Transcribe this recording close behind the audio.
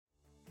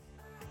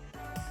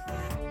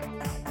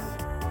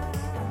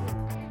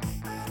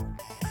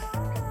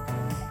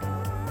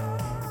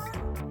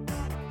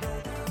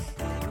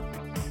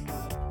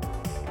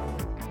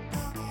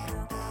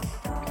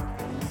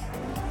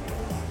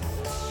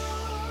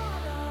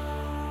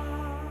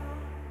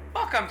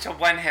Welcome to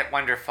One Hit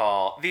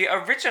Wonderful, the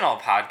original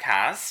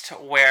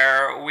podcast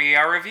where we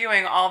are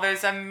reviewing all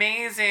those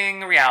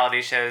amazing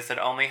reality shows that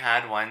only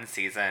had one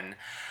season.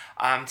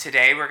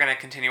 Today we're going to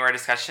continue our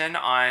discussion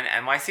on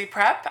NYC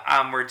Prep.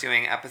 We're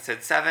doing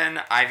episode 7,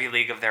 Ivy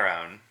League of Their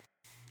Own.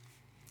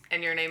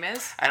 And your name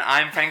is? And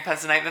I'm Frank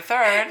Pezzanite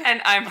III.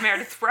 And I'm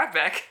Meredith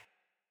Brebeck.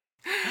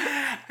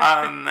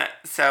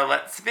 So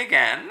let's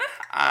begin.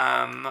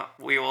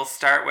 We will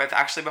start with,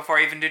 actually, before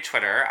I even do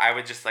Twitter, I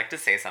would just like to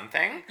say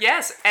something.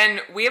 Yes,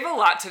 and we have a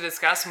lot to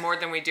discuss, more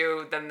than we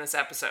do than this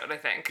episode, I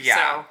think.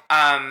 Yeah.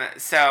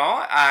 So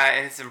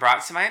it has been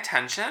brought to my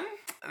attention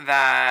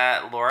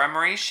that Laura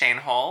Marie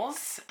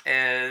Shaneholes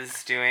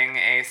is doing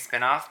a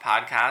spin-off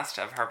podcast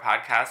of her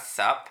podcast,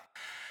 Sup,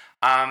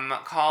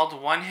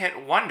 called One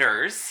Hit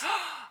Wonders.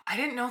 I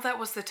didn't know that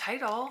was the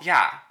title.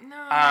 Yeah. No.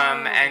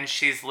 And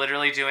she's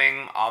literally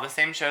doing all the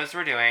same shows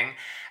we're doing.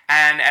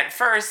 And at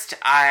first,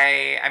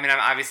 I'm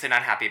obviously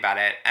not happy about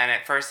it. And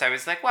at first I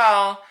was like,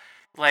 well,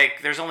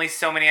 like, there's only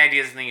so many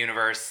ideas in the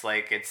universe.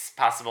 Like, it's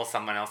possible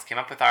someone else came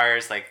up with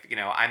ours. Like, you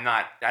know, I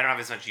don't have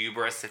as much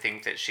hubris to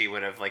think that she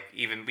would have, like,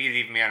 even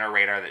be on her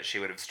radar that she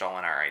would have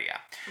stolen our idea.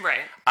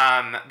 Right.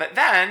 But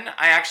then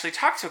I actually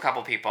talked to a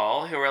couple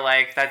people who were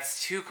like,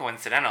 that's too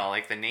coincidental.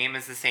 Like, the name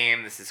is the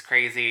same. This is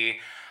crazy.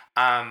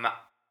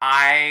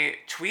 I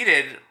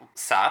tweeted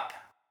Sup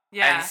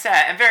and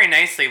said, and very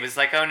nicely was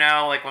like, oh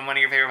no, like when one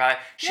of your favorite podcasts,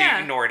 she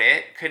ignored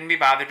it, couldn't be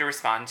bothered to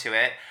respond to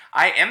it.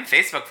 I am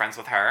Facebook friends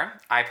with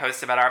her. I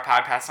post about our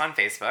podcast on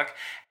Facebook,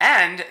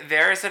 and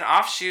there's an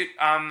offshoot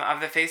of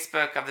the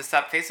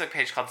Sup Facebook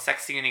page called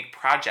Sexy Unique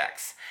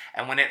Projects.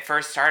 And when it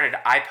first started,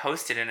 I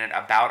posted in it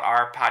about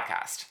our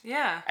podcast.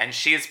 Yeah. And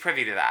she is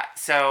privy to that.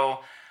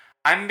 So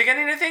I'm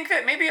beginning to think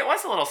that maybe it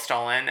was a little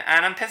stolen,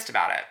 and I'm pissed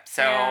about it.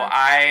 So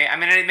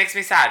it makes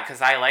me sad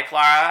because I like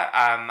Laura.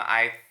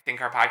 I think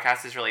her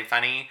podcast is really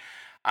funny.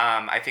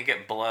 I think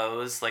it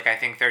blows. Like, I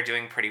think they're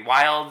doing Pretty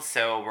Wild,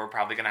 so we're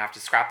probably going to have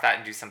to scrap that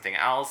and do something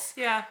else.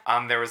 Yeah.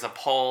 There was a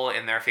poll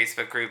in their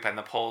Facebook group, and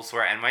the polls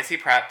were NYC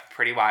Prep,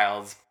 Pretty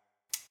Wild,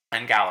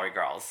 and Gallery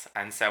Girls.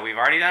 And so we've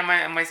already done my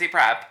NYC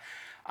Prep.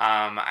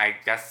 I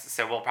guess,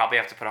 so we'll probably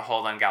have to put a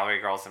hold on Gallery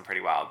Girls and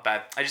Pretty Wild.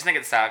 But I just think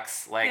it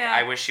sucks. Like,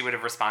 I wish she would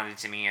have responded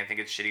to me. I think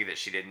it's shitty that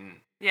she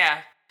didn't. Yeah.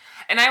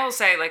 And I will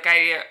say, like,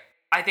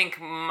 I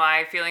think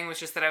my feeling was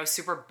just that I was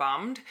super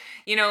bummed.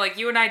 You know, like,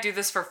 you and I do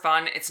this for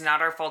fun. It's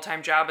not our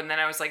full-time job. And then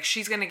I was like,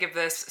 she's going to give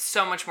this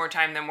so much more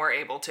time than we're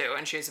able to.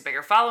 And she has a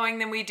bigger following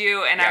than we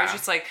do. And I was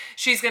just like,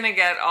 she's going to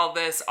get all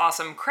this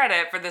awesome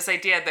credit for this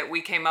idea that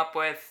we came up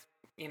with,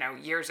 you know,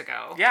 years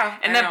ago. Yeah.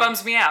 And that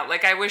bums me out.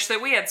 Like, I wish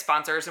that we had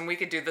sponsors and we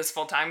could do this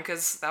full time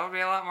because that would be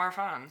a lot more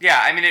fun.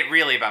 Yeah, I mean, it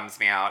really bums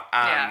me out.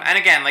 And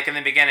again, like, in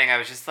the beginning, I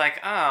was just like,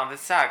 oh,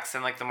 this sucks.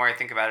 And, like, the more I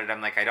think about it,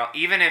 I'm like,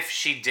 even if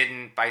she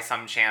didn't, by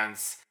some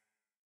chance,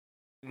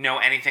 know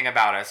anything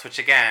about us, which,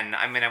 again,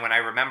 I mean, when I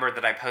remembered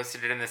that I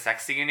posted it in the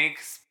Sexy Unique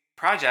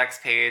Projects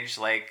page,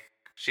 like,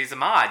 she's a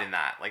mod in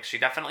that. Like, she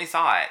definitely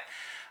saw it.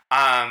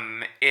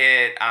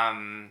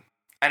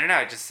 I don't know,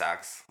 it just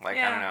sucks. Like,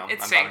 I don't know.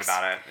 I'm bummed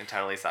about it. It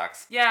totally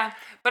sucks. Yeah,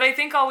 but I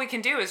think all we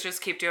can do is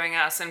just keep doing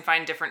us and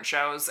find different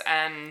shows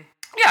and...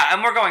 Yeah,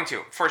 and we're going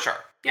to, for sure.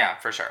 Yeah,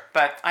 for sure.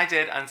 But I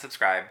did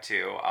unsubscribe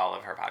to all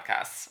of her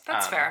podcasts.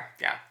 That's fair.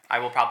 Yeah, I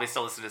will probably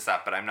still listen to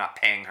Sup, but I'm not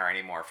paying her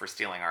anymore for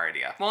stealing our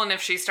idea. Well, and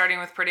if she's starting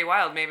with Pretty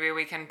Wild, maybe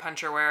we can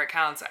punch her where it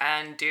counts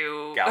and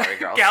do... Gallery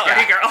Girls.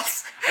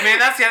 Girls. I mean,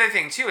 that's the other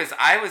thing, too, is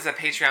I was a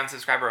Patreon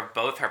subscriber of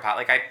both her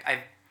Like,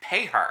 I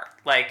pay her.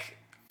 Like...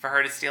 For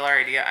her to steal our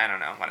idea? I don't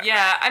know. Whatever.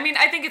 Yeah, I mean,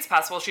 I think it's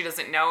possible she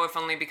doesn't know, if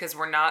only because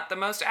we're not the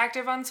most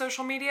active on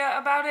social media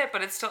about it,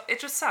 but it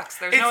just sucks.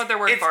 There's no other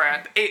word for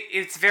it.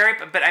 It's very,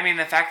 but I mean,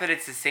 the fact that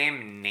it's the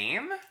same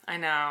name? I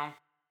know.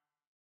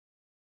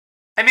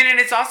 I mean,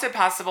 and it's also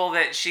possible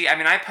that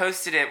I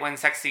posted it when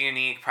Sexy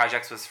Unique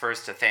Projects was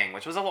first a thing,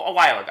 which was a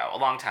while ago, a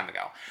long time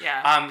ago.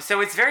 Yeah. So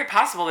it's very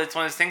possible that it's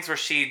one of those things where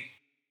she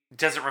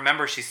doesn't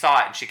remember she saw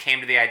it and she came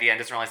to the idea and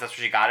doesn't realize that's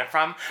where she got it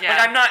from. Yeah.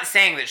 Like, I'm not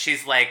saying that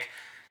she's like...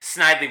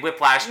 snidely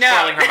whiplash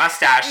twirling her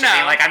mustache and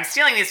being like, I'm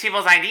stealing these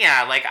people's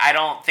idea. Like, I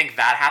don't think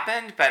that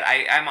happened, but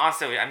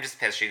I'm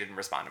just pissed she didn't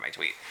respond to my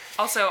tweet.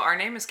 Also, our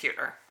name is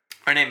cuter.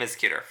 Our name is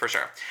cuter, for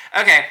sure.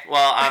 Okay,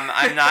 well,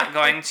 I'm not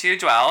going to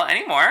dwell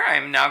anymore.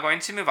 I'm now going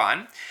to move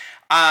on.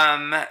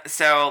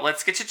 So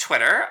let's get to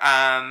Twitter.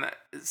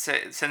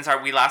 Since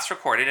we last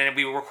recorded, and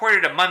we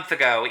recorded a month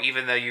ago,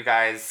 even though you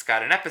guys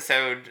got an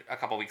episode a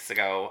couple weeks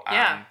ago,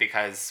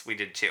 because we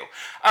did too.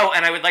 Oh,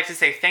 and I would like to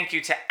say thank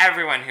you to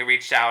everyone who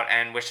reached out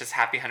and wished us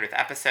happy 100th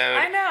episode.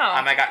 I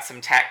know. I got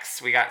some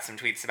texts, we got some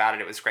tweets about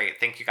it. It was great.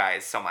 Thank you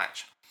guys so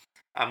much.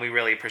 We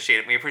really appreciate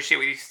it. We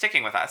appreciate you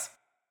sticking with us.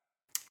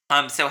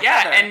 So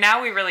yeah, Heather, and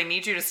now we really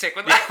need you to stick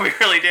with that. Yeah, we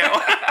really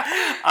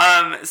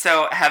do.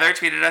 So Heather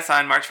tweeted us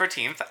on March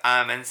 14th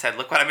and said,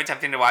 "Look what I'm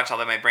attempting to watch,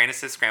 although my brain is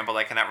so scrambled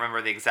I cannot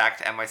remember the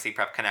exact NYC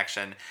prep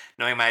connection.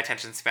 Knowing my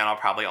attention span, I'll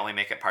probably only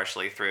make it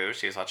partially through."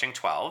 She was watching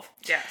 12.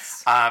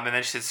 Yes. And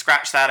then she said,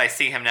 "Scratch that. I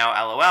see him now,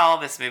 LOL.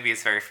 This movie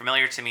is very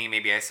familiar to me.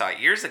 Maybe I saw it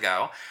years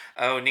ago.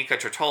 Oh, Nico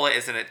Tortola,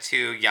 isn't it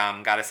too?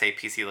 Yum. Gotta say,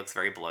 PC looks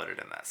very bloated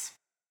in this."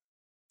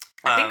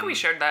 I think we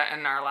shared that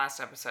in our last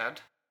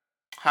episode.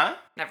 Huh?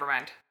 Never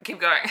mind. Keep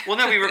going. Well,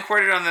 no, we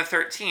recorded on the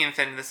 13th,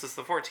 and this was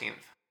the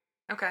 14th.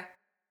 Okay.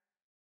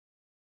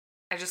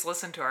 I just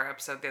listened to our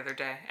episode the other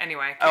day.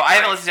 Anyway. Oh, I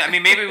haven't listened to it. I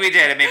mean, maybe we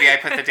did, and maybe I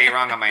put the date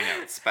wrong on my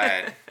notes,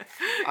 but...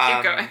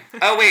 Keep going.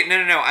 Oh, wait,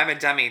 no, I'm a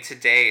dummy.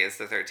 Today is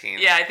the 13th.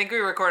 Yeah, I think we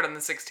record on the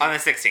 16th. On the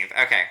 16th.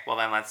 Okay, well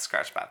then let's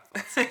scratch that.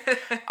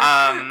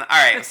 All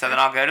right, so then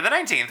I'll go to the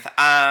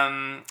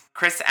 19th.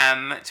 Chris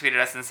M. tweeted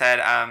us and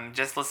said,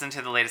 just listen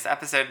to the latest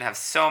episode and have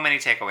so many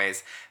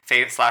takeaways,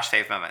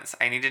 fave moments.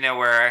 I need to know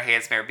where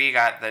Hayes Mayor B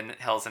got the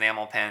Hills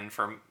enamel pin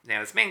for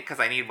Nana's Mink, because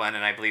I need one,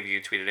 and I believe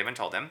you tweeted him and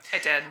told him. I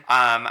did.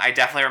 I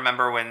definitely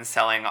remember when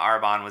selling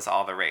Arbonne was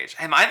all the rage.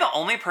 Am I the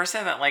only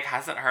person that, like,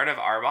 hasn't heard of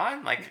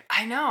Arbonne? Like,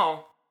 I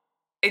know.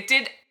 It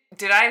did...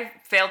 Did I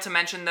fail to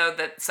mention, though,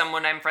 that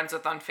someone I'm friends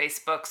with on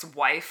Facebook's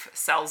wife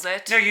sells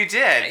it? No, you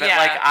did. But,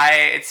 yeah.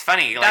 it's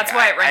funny. That's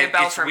why it rang a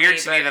bell for me. It's weird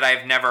to me that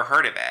I've never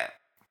heard of it.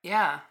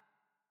 Yeah.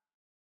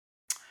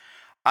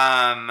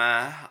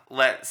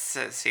 Let's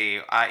see.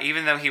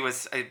 Even though he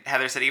was,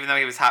 Heather said, even though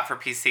he was hot for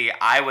PC,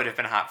 I would have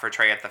been hot for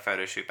Trey at the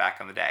photo shoot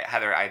back in the day.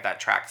 Heather, that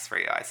tracks for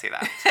you. I see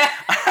that.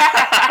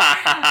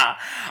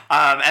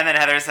 And then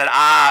Heather said,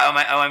 oh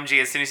my OMG,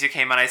 as soon as you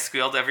came on, I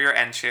squealed over your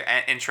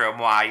intro.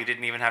 Moi, you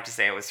didn't even have to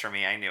say it was for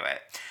me. I knew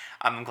it.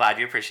 I'm glad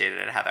you appreciated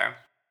it, Heather.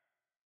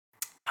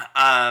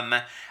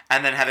 And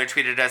then Heather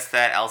tweeted us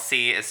that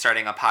LC is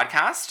starting a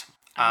podcast,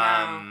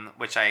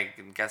 which I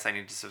guess I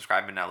need to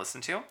subscribe and now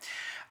listen to.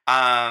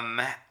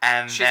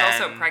 And she's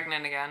also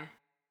pregnant again.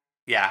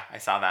 Yeah, I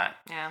saw that.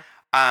 Yeah.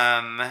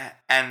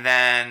 And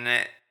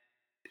then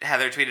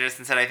Heather tweeted us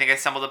and said, I think I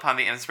stumbled upon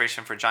the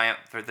inspiration for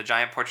the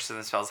giant portraits of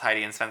themselves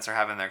Heidi and Spencer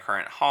have in their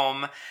current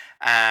home.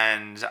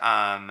 And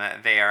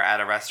they are at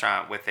a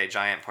restaurant with a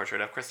giant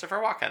portrait of Christopher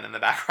Walken in the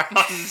background.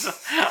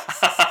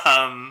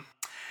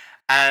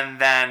 And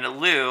then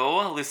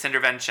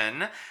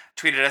Lucindervention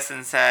tweeted us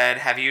and said,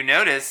 have you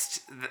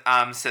noticed,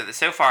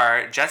 so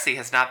far, Jesse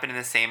has not been in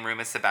the same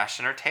room as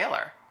Sebastian or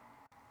Taylor.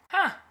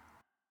 Huh.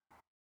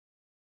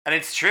 And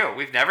it's true.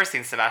 We've never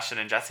seen Sebastian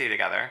and Jesse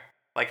together.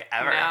 Like,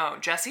 ever. No,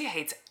 Jesse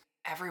hates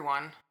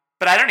everyone.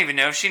 But I don't even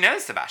know if she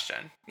knows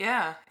Sebastian.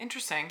 Yeah,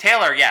 interesting.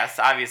 Taylor, yes,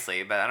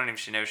 obviously, but I don't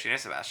even know if she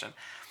knows Sebastian.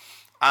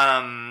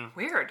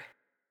 Weird.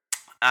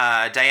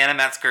 Diana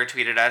Metzger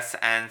tweeted us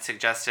and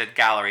suggested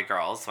Gallery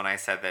Girls when I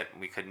said that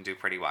we couldn't do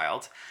Pretty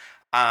Wild.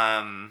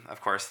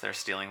 Of course, they're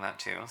stealing that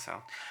too,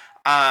 so...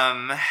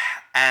 and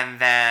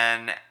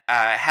then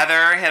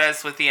Heather hit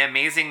us with the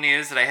amazing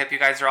news that I hope you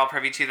guys are all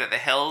privy to, that The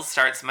Hills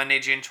starts Monday,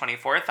 June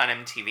 24th on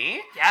MTV.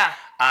 Yeah.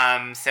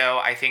 So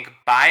I think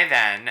by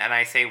then, and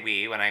I say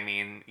we when I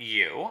mean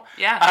you,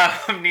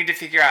 need to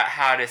figure out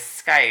how to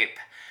Skype,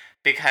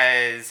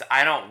 because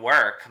I don't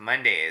work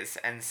Mondays,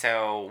 and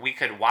so we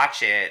could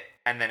watch it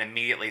and then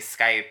immediately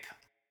Skype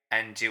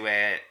and do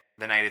it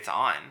the night it's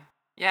on.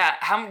 Yeah.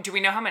 Do we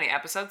know how many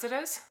episodes it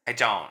is? I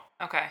don't.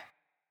 Okay.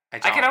 I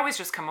could always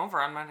just come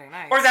over on Monday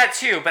night. Or that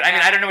too, but I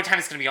mean, I don't know what time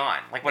it's going to be on.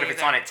 Like, what if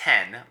it's on at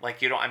 10?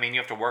 Like, you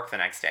have to work the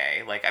next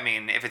day. Like, I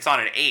mean, if it's on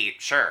at 8,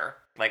 sure.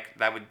 Like,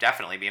 that would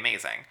definitely be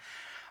amazing.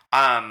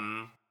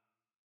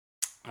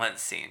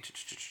 Let's see.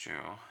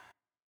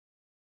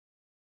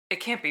 It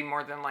can't be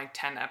more than like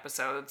 10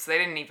 episodes. They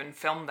didn't even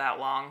film that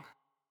long.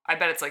 I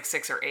bet it's like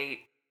 6 or 8.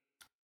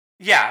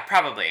 Yeah,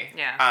 probably.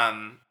 Yeah.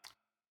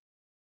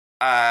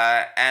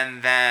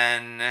 And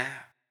then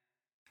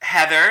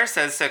Heather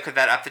says, so could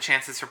that up the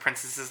chances for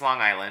Princesses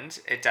Long Island?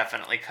 It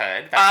definitely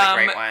could. That's a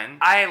great one.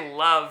 I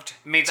loved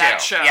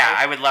that show. Yeah,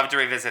 I would love to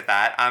revisit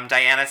that.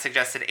 Diana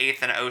suggested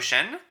 8th and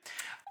Ocean.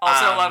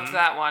 Also loved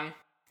that one.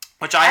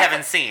 Which I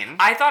haven't seen.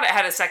 I thought it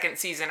had a second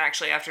season,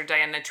 actually, after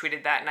Diana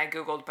tweeted that, and I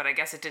Googled, but I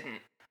guess it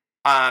didn't.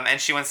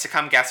 And she wants to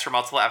come guest for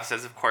multiple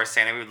episodes. Of course,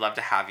 Santa, we would love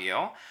to have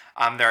you.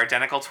 They're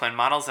identical twin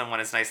models, and one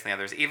is nice and the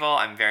other is evil.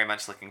 I'm very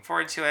much looking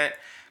forward to it.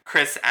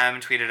 Chris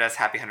M. tweeted us,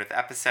 happy 100th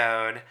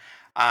episode.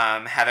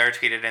 Heather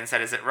tweeted and said,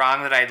 is it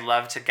wrong that I'd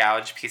love to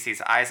gouge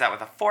PC's eyes out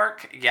with a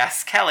fork?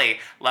 Yes, Kelly.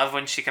 Love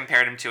when she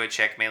compared him to a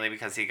chick, mainly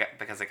because it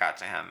got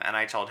to him. And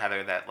I told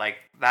Heather that, like,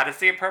 that is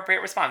the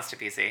appropriate response to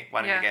PC,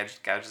 wanting to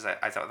gouge his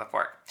eyes out with a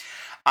fork.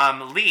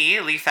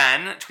 Lee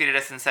Fenn tweeted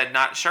us and said,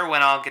 not sure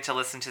when I'll get to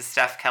listen to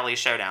Steph Kelly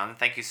Showdown.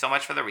 Thank you so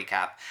much for the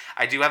recap.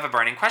 I do have a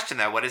burning question,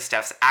 though. What is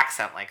Steph's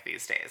accent like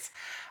these days?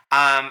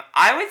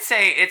 I would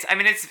say it's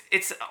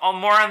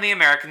more on the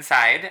American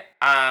side.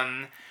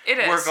 It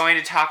is. We're going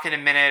to talk in a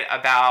minute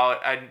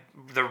about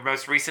the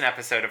most recent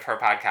episode of her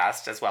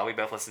podcast as well. We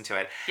both listened to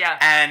it. Yeah.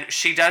 And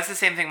she does the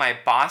same thing my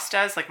boss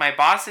does. Like, my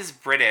boss is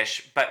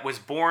British, but was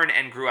born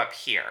and grew up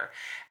here.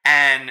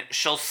 And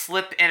she'll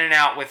slip in and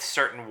out with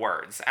certain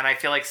words. And I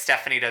feel like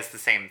Stephanie does the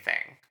same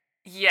thing.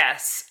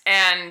 Yes.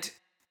 And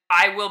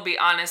I will be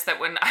honest that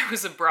when I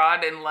was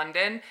abroad in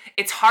London,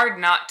 it's hard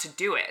not to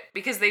do it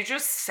because they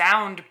just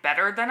sound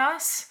better than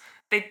us.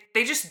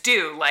 They just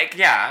do. Like,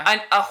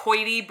 yeah. A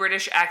hoity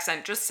British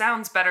accent just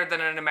sounds better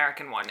than an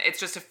American one. It's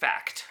just a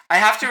fact. I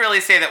have to really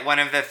say that one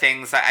of the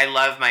things I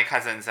love my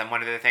cousins, and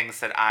one of the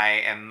things that I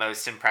am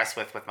most impressed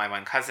with my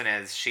one cousin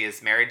is she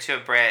is married to a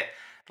Brit,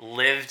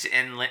 lived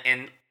in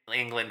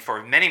England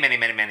for many, many,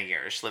 many, many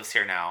years. She lives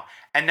here now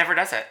and never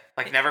does it.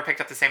 Like, never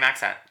picked up the same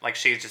accent. Like,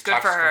 she just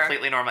talks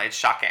completely normal. It's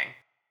shocking.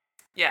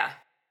 Yeah.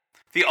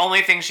 The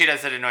only thing she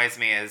does that annoys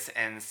me is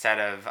instead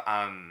of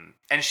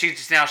and she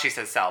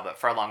says cell, but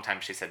for a long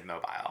time she said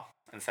mobile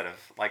instead of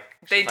like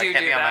they do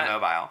hit me that on my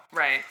mobile.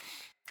 Right.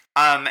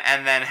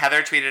 And then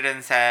Heather tweeted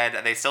and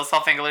said, they still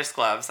sell fingerless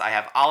gloves. I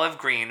have olive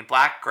green,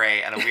 black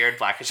gray, and a weird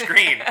blackish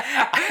green.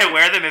 I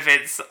wear them if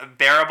it's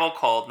bearable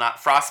cold, not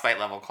frostbite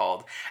level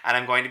cold. And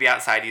I'm going to be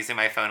outside using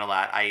my phone a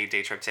lot, i.e.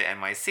 day trip to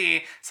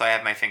NYC, so I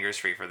have my fingers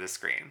free for this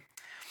screen.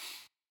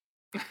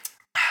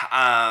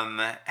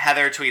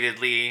 Heather tweeted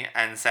Lee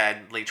and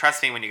said, Lee,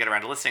 trust me, when you get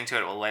around to listening to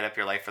it, it will light up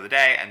your life for the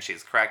day. And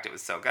she's correct. It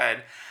was so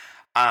good.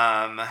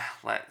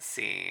 Let's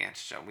see.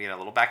 We had a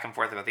little back and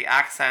forth about the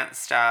accent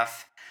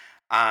stuff.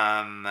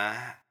 And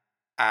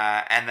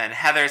then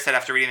Heather said,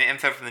 after reading the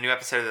info from the new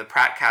episode of the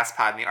Prattcast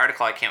pod in the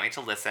article, I can't wait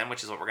to listen,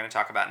 which is what we're going to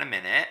talk about in a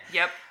minute.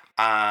 Yep.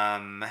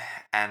 And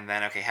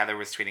then, okay, Heather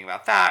was tweeting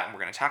about that, and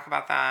we're going to talk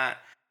about that.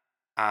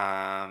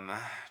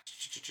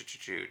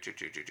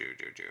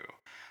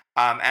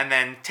 And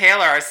then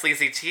Taylor, our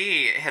sleazy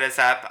T, hit us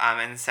up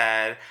and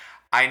said,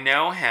 I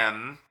know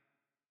him.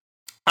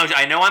 Oh,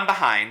 I know I'm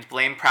behind.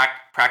 Blame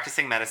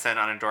practicing medicine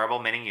on adorable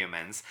mini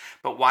humans.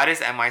 But why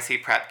does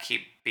NYC prep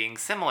keep being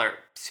similar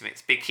to me?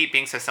 Keep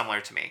being so similar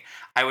to me.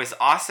 I was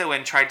also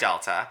in Tri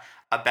Delta,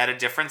 a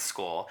different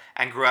school,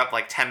 and grew up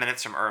like 10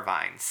 minutes from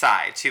Irvine.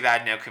 Sigh. Too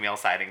bad no Camille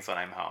sightings when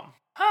I'm home.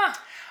 Huh.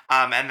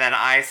 And then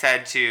I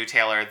said to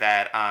Taylor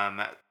that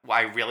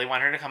I really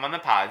want her to come on the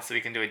pod so we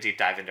can do a deep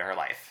dive into her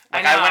life.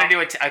 Like, I want to do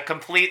a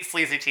complete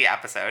Sleazy Tea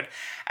episode.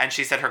 And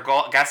she said her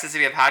goal is to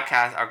be a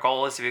podcast. Our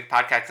goal is to be a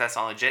podcast guest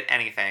on legit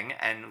anything.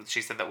 And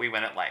she said that we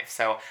win at life.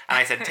 So, and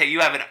I said, you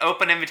have an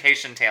open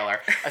invitation,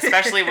 Taylor,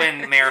 especially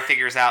when Mayor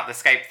figures out the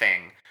Skype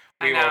thing.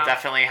 We will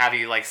definitely have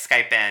you, like,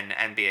 Skype in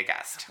and be a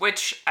guest.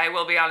 Which, I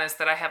will be honest,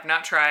 that I have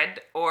not tried,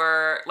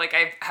 or, like,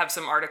 I have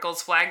some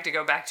articles flagged to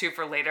go back to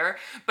for later,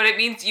 but it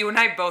means you and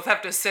I both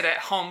have to sit at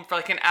home for,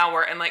 like, an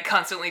hour and, like,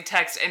 constantly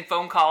text and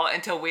phone call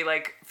until we,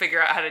 like,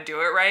 figure out how to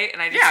do it right,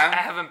 and I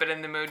haven't been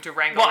in the mood to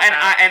wrangle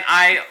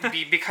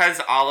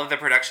because all of the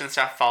production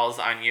stuff falls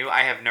on you,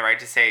 I have no right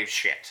to say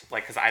shit,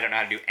 like, because I don't know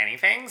how to do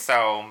anything,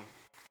 so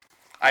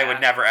I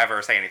would never,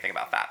 ever say anything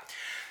about that.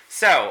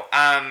 So,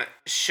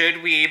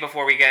 should we,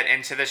 before we get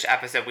into this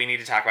episode, we need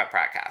to talk about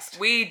Prattcast.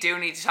 We do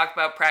need to talk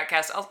about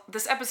Prattcast.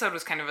 This episode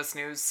was kind of a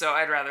snooze, so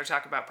I'd rather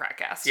talk about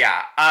Prattcast.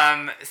 Yeah.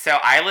 So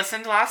I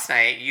listened last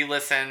night. You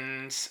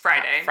listened...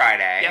 Friday.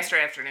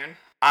 Yesterday afternoon.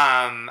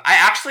 I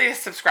actually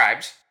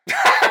subscribed.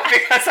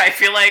 Because I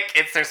feel like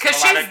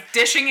she's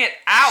dishing it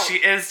out. She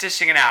is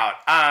dishing it out.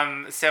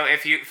 So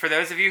for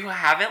those of you who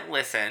haven't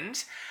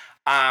listened...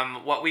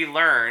 what we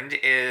learned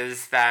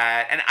is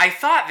that, and I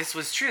thought this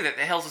was true, that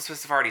The Hills was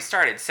supposed to have already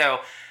started.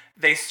 So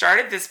they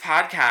started this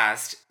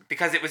podcast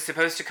because it was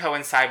supposed to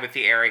coincide with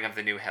the airing of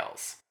The New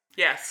Hills.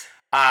 Yes.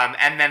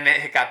 And then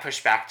it got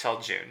pushed back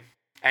till June.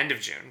 End of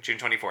June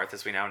 24th,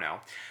 as we now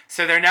know.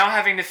 So they're now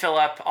having to fill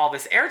up all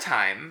this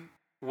airtime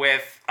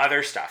with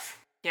other stuff.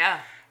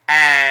 Yeah.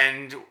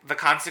 And the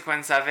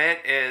consequence of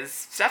it is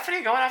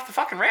Stephanie going off the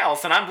fucking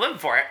rails, and I'm living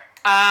for it.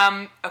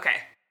 Okay.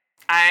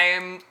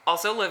 I'm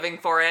also living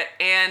for it,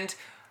 and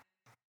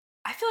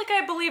I feel like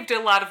I believed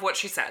a lot of what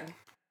she said.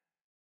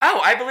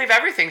 Oh, I believe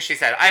everything she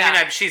said. I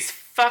mean, she's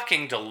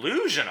fucking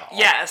delusional.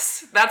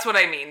 Yes, that's what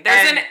I mean.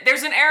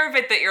 There's an air of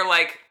it that you're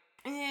like,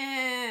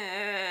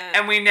 eh.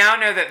 And we now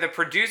know that the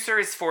producer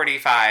is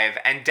 45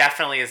 and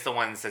definitely is the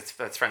one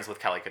that's friends with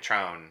Kelly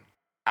Cutrone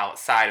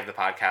outside of the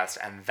podcast,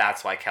 and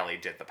that's why Kelly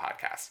did the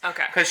podcast.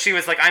 Okay. Because she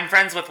was like, I'm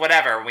friends with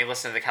whatever. When we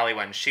listened to the Kelly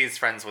one, she's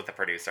friends with the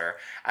producer.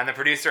 And the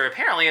producer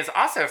apparently is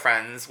also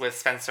friends with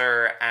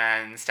Spencer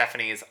and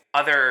Stephanie's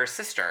other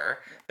sister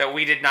that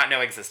we did not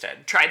know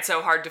existed. Tried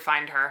so hard to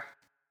find her.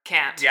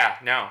 Can't. Yeah,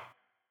 no.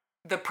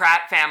 The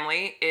Pratt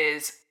family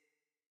is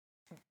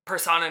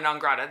persona non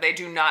grata. They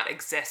do not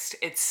exist.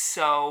 It's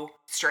so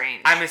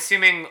strange. I'm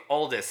assuming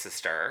oldest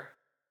sister.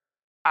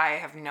 I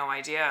have no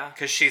idea.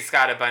 Because she's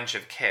got a bunch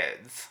of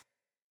kids.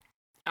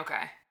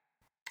 Okay.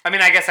 I mean,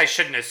 I guess I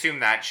shouldn't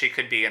assume that. She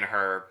could be in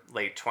her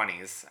late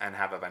 20s and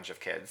have a bunch of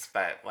kids,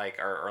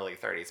 or early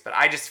 30s. But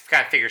I just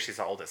kind of figure she's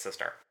the oldest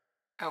sister.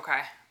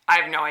 Okay. I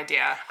have no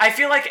idea. I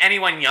feel like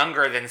anyone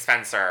younger than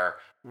Spencer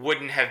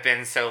wouldn't have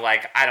been so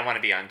like, I don't want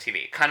to be on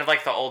TV. Kind of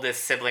like the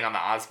oldest sibling on the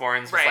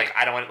Osbournes was like,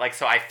 I don't want to, like,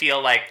 so I feel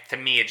like, to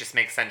me, it just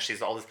makes sense she's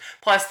the oldest.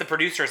 Plus, the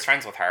producer is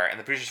friends with her, and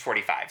the producer's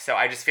 45, so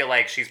I just feel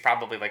like she's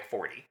probably like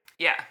 40.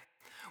 Yeah.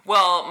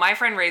 Well, my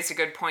friend raised a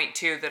good point,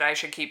 too, that I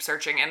should keep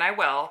searching, and I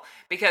will,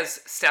 because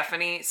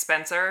Stephanie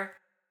Spencer,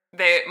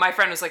 my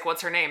friend was like,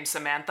 what's her name,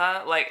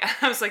 Samantha? Like,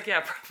 I was like,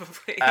 yeah,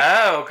 probably.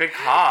 Oh, good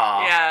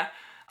call. Yeah.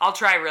 I'll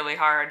try really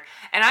hard.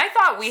 And I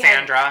thought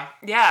Sandra.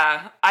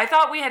 I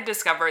thought we had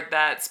discovered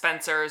that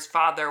Spencer's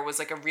father was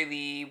like a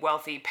really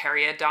wealthy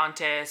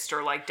periodontist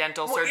or like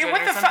dental surgeon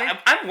or something.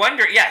 I'm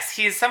wondering, yes,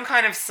 he's some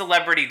kind of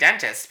celebrity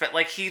dentist, but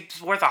like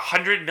he's worth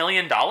 $100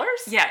 million?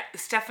 Yeah,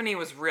 Stephanie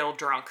was real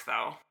drunk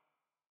though.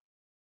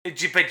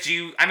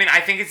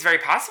 I think it's very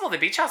possible the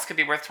beach house could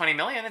be worth $20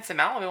 million. It's in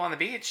Malibu on the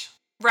beach.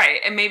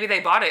 Right, and maybe they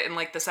bought it in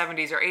like the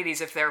 70s or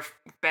 80s if they've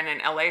been in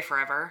LA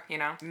forever, you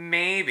know?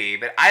 Maybe,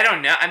 but I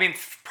don't know. I mean,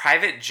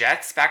 private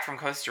jets back from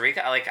Costa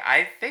Rica, like,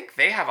 I think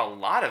they have a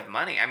lot of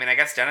money. I mean, I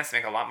guess dentists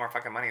make a lot more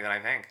fucking money than I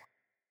think.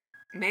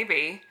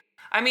 Maybe.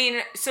 I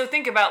mean, so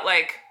think about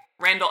like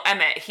Randall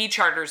Emmett. He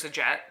charters a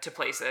jet to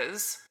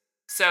places.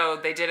 So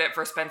they did it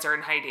for Spencer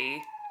and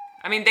Heidi.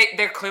 I mean,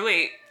 they're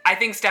clearly, I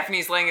think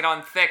Stephanie's laying it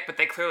on thick, but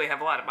they clearly have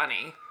a lot of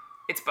money.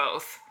 It's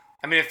both.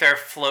 I mean, if they're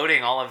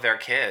floating all of their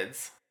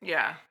kids.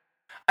 Yeah.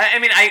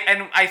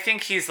 I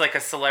think he's like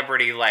a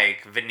celebrity,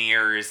 like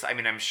veneers. I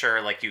mean, I'm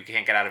sure like you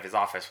can't get out of his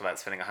office without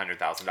spending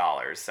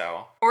 $100,000.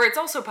 So, or it's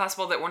also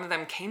possible that one of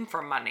them came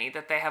from money,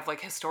 that they have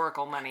like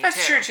historical money.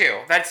 That's true too.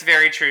 That's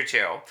very true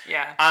too.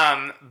 Yeah.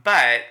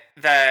 But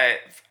the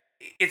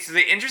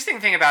interesting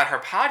thing about her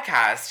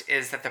podcast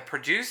is that the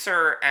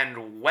producer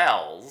and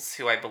Wells,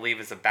 who I believe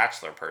is a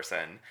Bachelor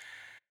person,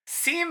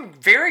 seem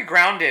very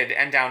grounded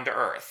and down to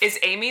earth. Is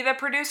Amy the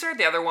producer?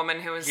 The other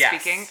woman who is yes.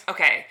 speaking?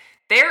 Okay.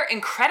 They're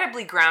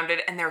incredibly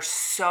grounded, and they're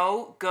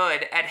so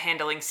good at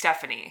handling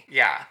Stephanie.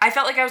 Yeah. I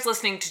felt like I was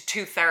listening to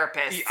two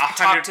therapists 100%.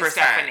 Talk to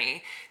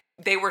Stephanie.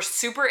 They were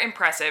super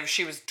impressive.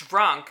 She was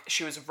drunk.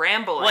 She was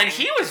rambling. Well, and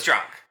he was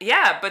drunk.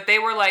 Yeah, but they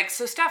were like,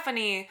 so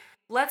Stephanie,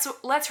 let's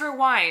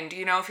rewind.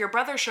 You know, if your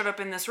brother showed up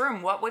in this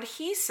room, what would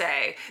he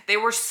say? They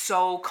were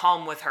so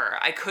calm with her.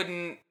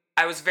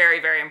 I was very,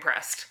 very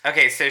impressed.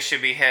 Okay, so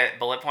should we hit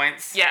bullet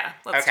points? Yeah,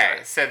 let's do it.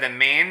 Okay, so the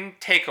main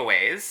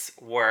takeaways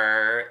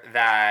were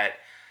that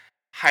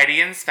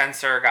Heidi and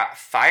Spencer got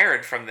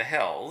fired from The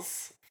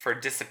Hills for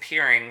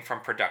disappearing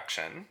from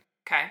production.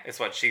 Okay.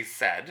 Is what she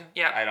said.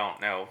 Yeah. I don't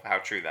know how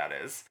true that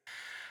is.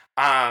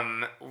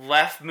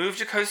 Moved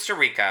to Costa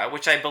Rica,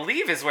 which I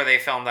believe is where they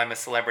filmed I'm a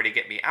Celebrity,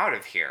 Get Me Out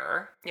of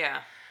Here.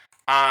 Yeah.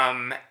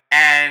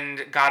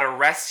 And got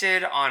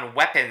arrested on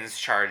weapons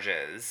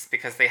charges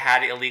because they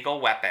had illegal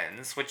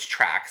weapons, which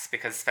tracks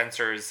because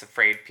Spencer's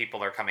afraid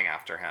people are coming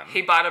after him.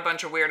 He bought a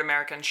bunch of weird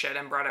American shit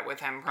and brought it with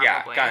him, probably.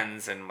 Yeah,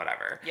 guns and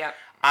whatever. Yep.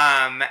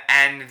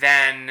 And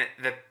then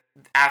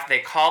after they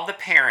called the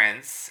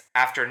parents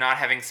after not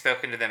having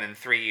spoken to them in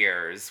 3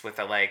 years with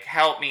a like,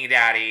 help me,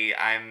 daddy,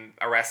 I'm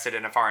arrested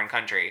in a foreign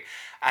country.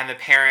 And the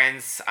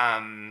parents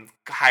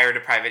hired a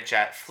private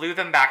jet, flew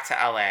them back to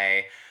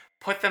LA,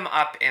 put them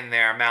up in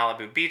their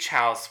Malibu beach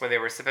house where they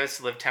were supposed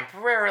to live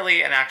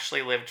temporarily and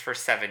actually lived for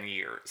 7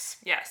 years.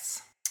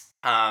 Yes.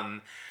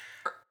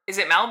 Is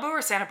it Malibu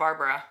or Santa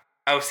Barbara?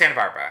 Oh, Santa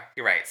Barbara.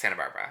 You're right, Santa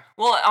Barbara.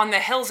 Well, on The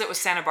Hills it was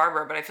Santa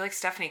Barbara, but I feel like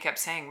Stephanie kept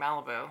saying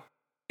Malibu.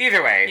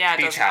 Either way, yeah,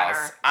 beach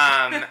house.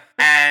 And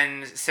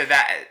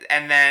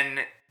then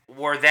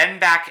we're then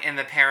back in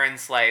the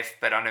parents' life,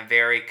 but on a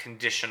very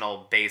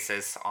conditional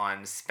basis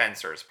on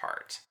Spencer's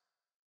part.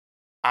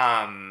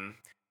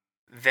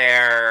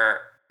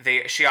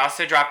 She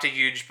also dropped a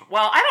huge...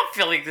 Well, I don't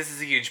feel like this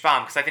is a huge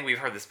bomb, because I think we've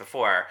heard this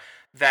before,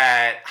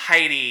 that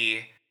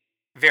Heidi,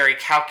 very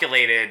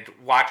calculated,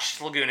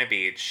 watched Laguna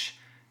Beach,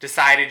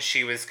 decided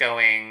she was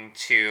going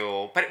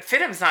to... But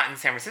FIDM's not in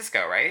San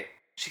Francisco, right?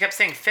 She kept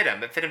saying FIDM,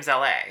 but FIDM's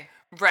LA.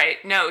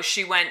 Right. No,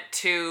 she went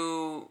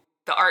to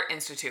the Art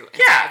Institute in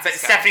San Francisco. But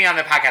Stephanie on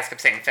the podcast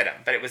kept saying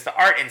FIDM, but it was the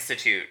Art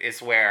Institute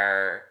is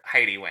where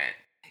Heidi went.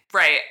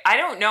 Right. I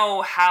don't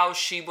know how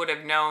she would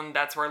have known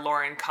that's where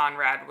Lauren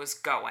Conrad was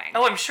going.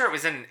 Oh, I'm sure it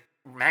was in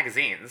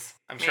magazines.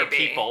 I'm sure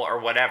People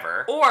or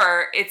whatever.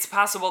 Or it's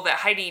possible that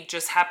Heidi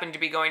just happened to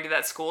be going to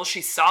that school.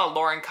 She saw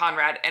Lauren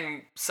Conrad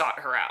and sought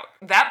her out.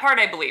 That part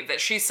I believe,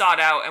 that she sought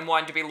out and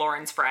wanted to be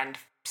Lauren's friend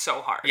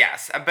so hard.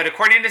 Yes, but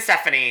according to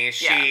Stephanie,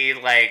 she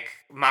like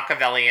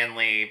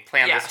Machiavellianly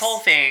planned this whole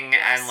thing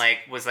and like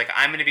was like,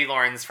 I'm going to be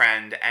Lauren's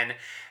friend. And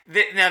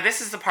now this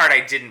is the part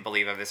I didn't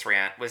believe of this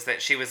rant, was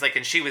that she was like,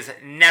 and she was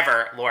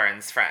never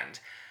Lauren's friend.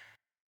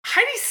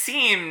 Heidi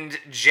seemed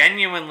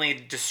genuinely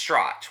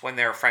distraught when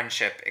their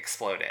friendship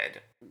exploded.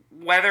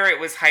 Whether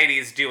it was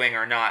Heidi's doing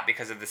or not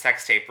because of the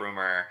sex tape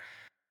rumor,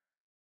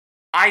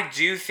 I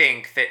do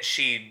think that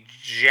she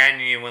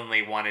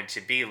genuinely wanted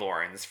to be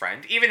Lauren's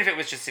friend, even if it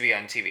was just to be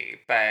on TV.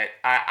 But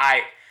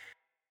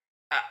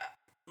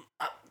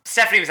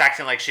Stephanie was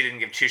acting like she didn't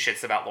give two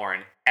shits about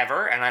Lauren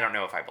ever, and I don't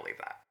know if I believe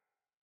that.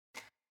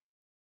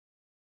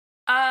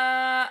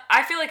 I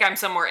I feel like I'm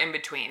somewhere in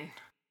between.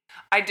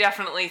 I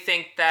definitely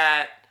think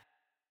that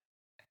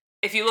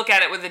if you look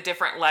at it with a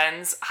different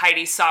lens,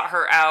 Heidi sought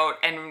her out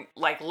and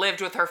like lived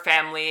with her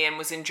family and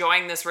was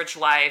enjoying this rich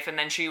life, and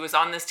then she was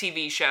on this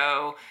TV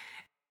show.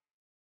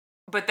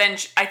 But then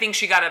I think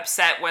she got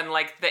upset when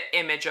like the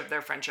image of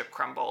their friendship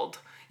crumbled.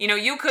 You know,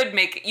 you could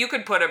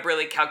put a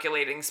really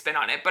calculating spin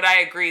on it, but I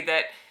agree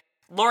that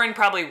Lauren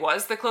probably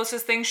was the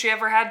closest thing she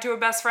ever had to a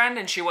best friend,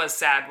 and she was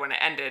sad when it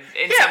ended.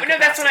 But no,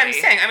 that's what I'm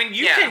saying. I mean,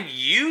 you can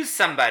use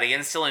somebody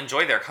and still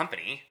enjoy their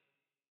company.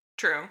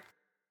 True.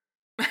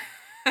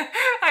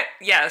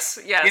 Yes.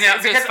 You know,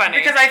 it's funny.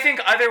 Because I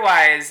think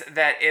otherwise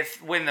that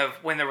when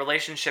the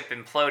relationship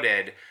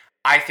imploded,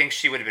 I think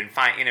she would have been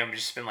fine, you know,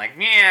 just been like,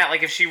 yeah,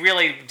 like if she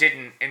really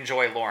didn't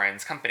enjoy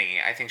Lauren's company,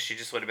 I think she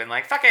just would have been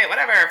like, fuck it,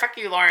 whatever, fuck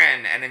you,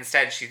 Lauren. And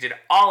instead she did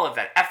all of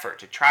that effort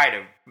to try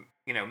to,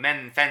 you know,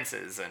 mend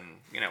fences and,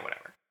 you know,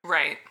 whatever.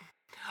 Right.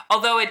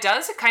 Although it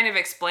does kind of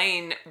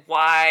explain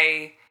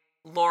why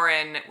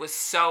Lauren was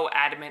so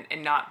adamant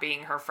in not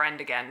being her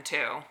friend again,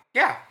 too.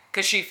 Yeah.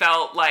 Because she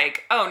felt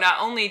like, oh, not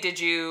only did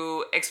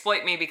you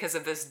exploit me because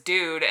of this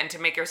dude and to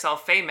make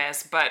yourself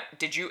famous, but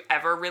did you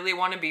ever really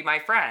want to be my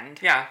friend?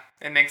 Yeah,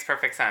 it makes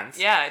perfect sense.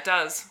 Yeah, it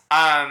does.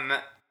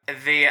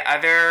 The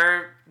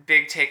other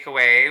big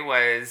takeaway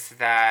was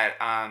that,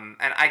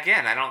 and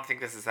again, I don't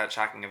think this is that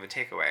shocking of a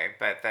takeaway,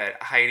 but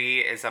that Heidi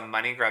is a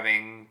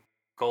money-grubbing,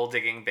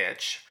 gold-digging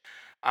bitch.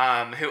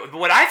 Who,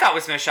 what I thought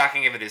was most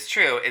shocking, if it is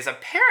true, is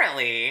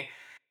apparently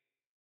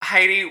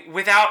Heidi,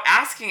 without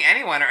asking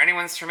anyone or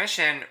anyone's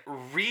permission,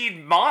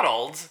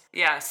 remodeled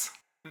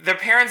their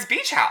parents'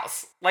 beach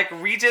house. Like,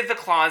 redid the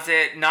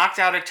closet, knocked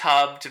out a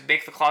tub to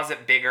make the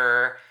closet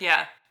bigger.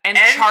 Yeah. And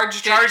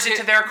charged it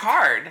to their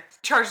card.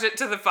 Charged it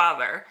to the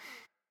father.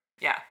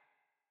 Yeah.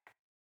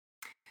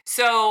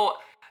 So,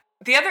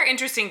 the other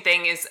interesting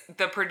thing is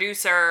the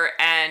producer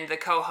and the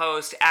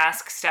co-host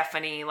ask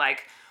Stephanie,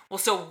 like, well,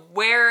 so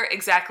where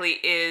exactly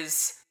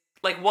is...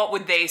 like, what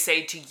would they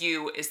say to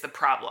you is the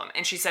problem?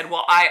 And she said,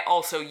 well, I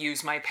also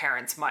use my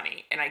parents'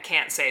 money, and I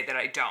can't say that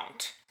I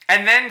don't.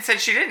 And then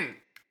said she didn't.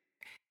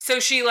 So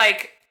she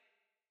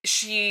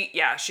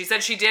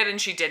said she did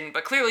and she didn't,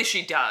 but clearly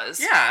she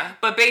does. Yeah.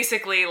 But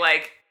basically,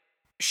 like,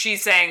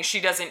 she's saying she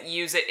doesn't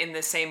use it in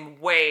the same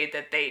way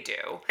that they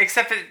do.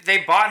 Except that they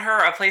bought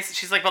her a place.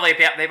 She's like, well, they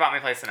bought me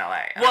a place in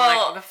LA. And well, I'm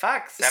like, what the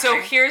fuck, Stephanie?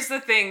 So here's the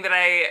thing that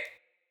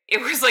it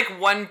was like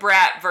one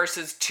brat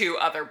versus two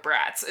other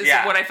brats is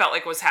what I felt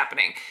like was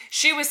happening.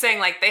 She was saying,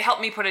 like, they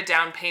helped me put a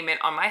down payment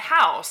on my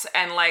house.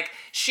 And, like,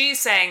 she's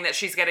saying that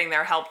she's getting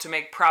their help to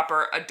make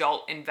proper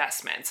adult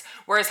investments.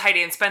 Whereas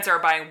Heidi and Spencer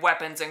are buying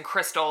weapons and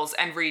crystals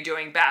and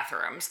redoing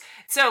bathrooms.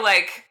 So,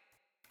 like,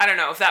 I don't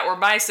know, if that were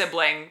my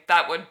sibling,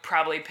 that would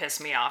probably piss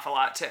me off a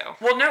lot, too.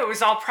 Well, no, it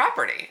was all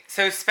property.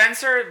 So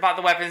Spencer bought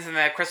the weapons and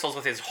the crystals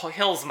with his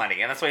Hills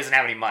money, and that's why he doesn't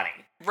have any money.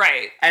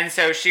 Right. And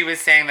so she was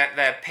saying that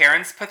the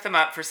parents put them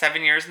up for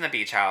 7 years in the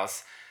beach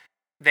house.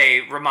 They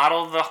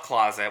remodeled the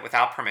closet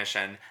without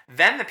permission.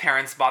 Then the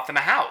parents bought them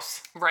a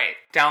house. Right.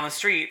 Down the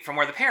street from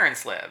where the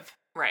parents live.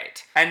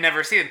 Right. And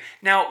never see them.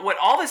 Now, what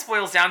all this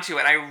boils down to,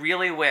 and I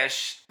really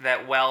wish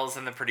that Wells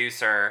and the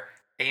producer,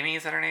 Amy,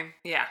 is that her name?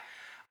 Yeah.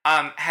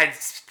 Had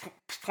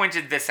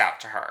pointed this out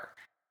to her.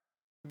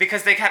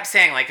 Because they kept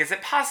saying, like, is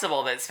it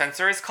possible that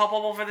Spencer is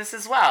culpable for this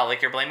as well?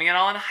 Like, you're blaming it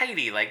all on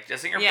Heidi. Like,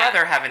 doesn't your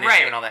brother have an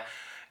issue and all that?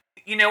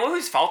 You know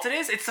whose fault it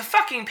is? It's the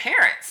fucking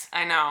parents.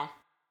 I know.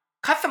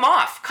 Cut them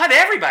off. Cut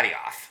everybody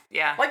off.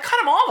 Yeah. Like, cut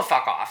them all the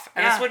fuck off.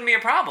 And this wouldn't be a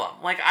problem.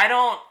 Like,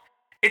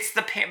 it's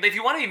the if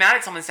you want to be mad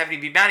at someone, Stephanie,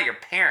 be mad at your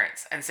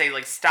parents and say,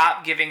 like,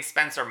 stop giving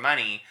Spencer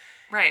money.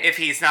 Right. If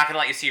he's not going to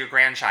let you see your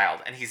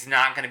grandchild and he's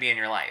not going to be in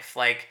your life.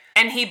 Like.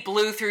 And he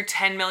blew through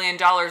 $10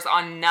 million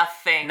on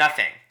nothing.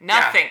 Nothing.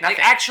 Nothing. Yeah, like,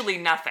 actually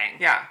nothing.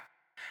 Yeah.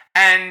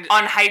 And.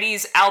 On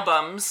Heidi's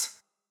albums,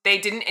 they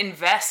didn't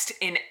invest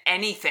in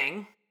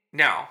anything.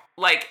 No.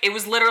 Like, it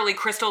was literally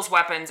crystals,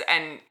 weapons,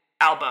 and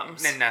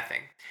albums. And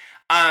nothing.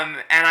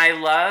 And I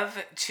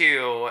love,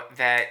 too,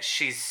 that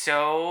she's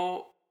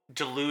so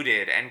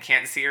deluded and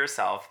can't see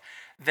herself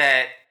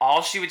that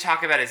all she would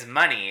talk about is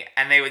money,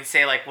 and they would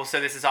say, like, well, so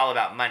this is all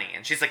about money.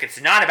 And she's like,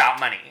 it's not about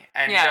money.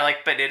 And they're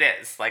like, but it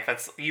is. Like,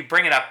 you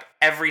bring it up,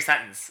 every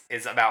sentence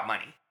is about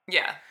money.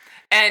 Yeah.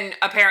 And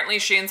apparently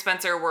she and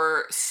Spencer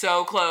were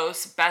so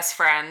close, best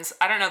friends.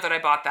 I don't know that I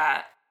bought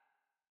that.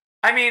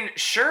 I mean,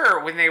 sure,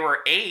 when they were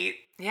 8.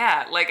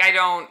 Yeah, like,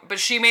 but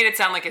she made it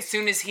sound like as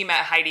soon as he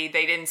met Heidi,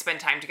 they didn't spend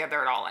time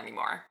together at all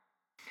anymore.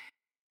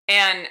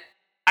 And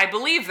I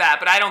believe that,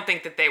 but I don't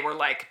think that they were,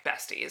 like,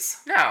 besties.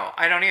 No,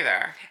 I don't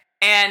either.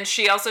 And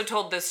she also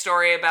told this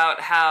story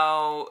about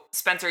how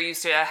Spencer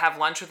used to have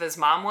lunch with his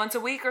mom once a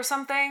week or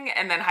something,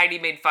 and then Heidi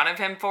made fun of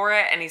him for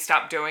it, and he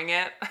stopped doing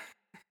it.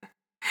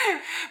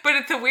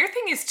 But the weird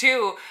thing is,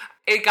 too,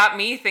 it got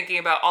me thinking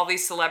about all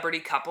these celebrity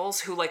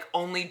couples who, like,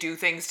 only do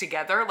things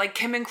together, like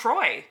Kim and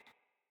Kroy.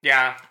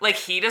 Yeah. Like,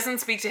 he doesn't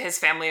speak to his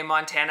family in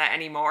Montana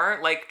anymore.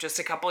 Like, just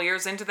a couple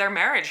years into their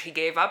marriage, he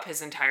gave up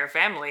his entire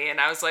family,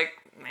 and I was like,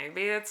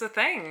 maybe it's a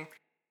thing.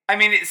 I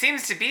mean, it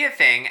seems to be a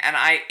thing, and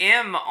I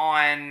am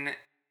on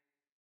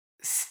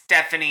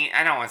Stephanie.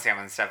 I don't want to say I'm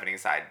on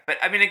Stephanie's side, but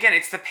I mean, again,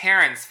 it's the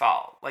parents'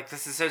 fault. Like,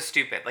 this is so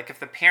stupid. Like, if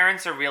the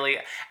parents are really,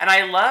 and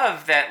I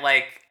love that,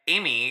 like,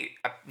 Amy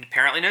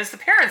apparently knows the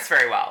parents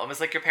very well. It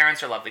was like, your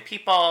parents are lovely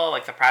people.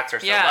 Like, the Pratts are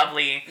so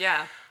lovely.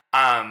 Yeah.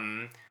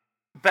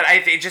 But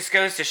it just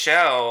goes to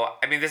show.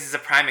 I mean, this is a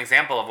prime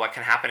example of what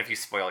can happen if you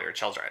spoil your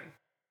children.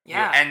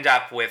 Yeah. You end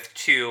up with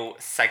two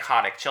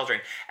psychotic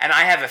children. And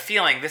I have a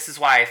feeling this is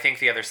why I think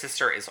the other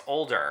sister is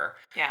older.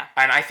 Yeah.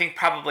 And I think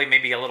probably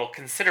maybe a little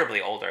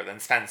considerably older than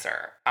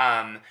Spencer.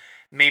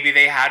 Maybe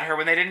they had her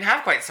when they didn't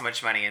have quite so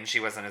much money and she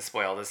wasn't as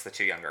spoiled as the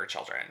two younger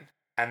children.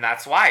 And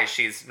that's why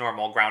she's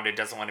normal, grounded,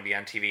 doesn't want to be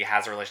on TV,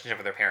 has a relationship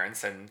with her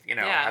parents, and,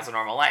 has a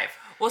normal life.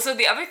 Well, so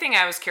the other thing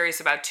I was curious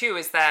about, too,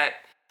 is that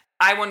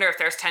I wonder if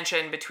there's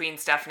tension between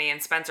Stephanie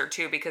and Spencer,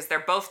 too, because they're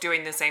both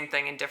doing the same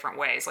thing in different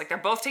ways. Like, they're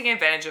both taking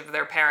advantage of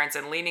their parents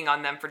and leaning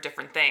on them for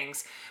different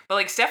things. But,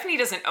 like, Stephanie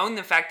doesn't own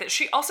the fact that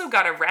she also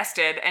got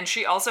arrested and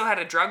she also had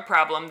a drug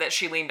problem that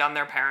she leaned on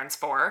their parents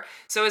for.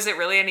 So is it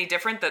really any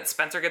different that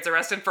Spencer gets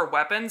arrested for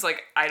weapons?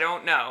 Like, I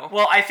don't know.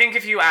 Well, I think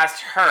if you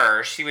asked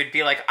her, she would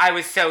be like, I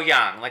was so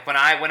young. Like, when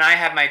I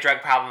had my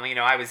drug problem,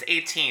 I was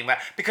 18.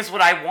 Because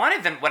what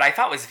I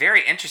thought was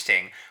very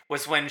interesting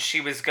was when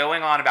she was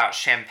going on about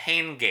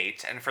Champagne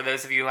Gate, and for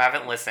those of you who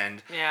haven't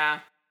listened,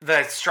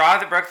 the straw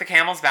that broke the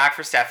camel's back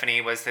for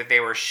Stephanie was that they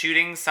were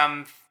shooting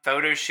some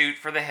photo shoot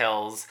for The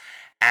Hills,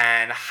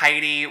 and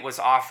Heidi was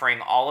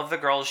offering all of the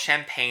girls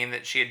champagne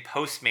that she had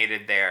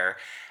postmated there,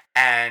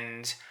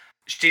 and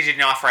she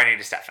didn't offer any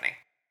to Stephanie.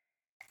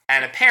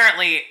 And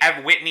apparently,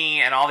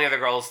 Whitney and all the other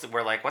girls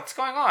were like, what's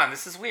going on?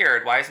 This is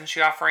weird. Why isn't she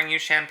offering you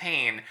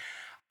champagne?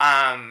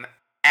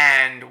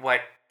 And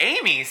what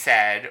Amy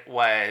said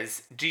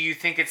was, do you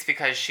think it's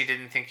because she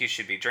didn't think you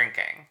should be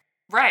drinking?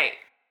 Right.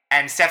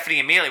 And Stephanie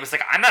immediately was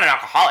like, I'm not an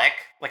alcoholic.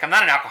 Like, I'm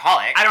not an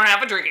alcoholic. I don't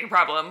have a drinking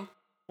problem.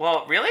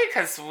 Well, really?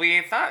 Because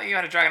we thought you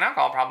had a drug and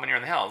alcohol problem when you were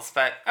in the Hills.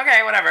 But,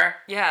 okay, whatever.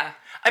 Yeah.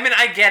 I mean,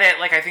 I get it.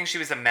 Like, I think she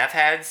was a meth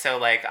head. So,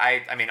 like,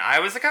 I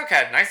was a coke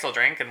head and I still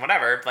drink and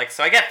whatever. Like,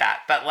 so I get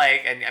that. But,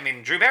 like, and I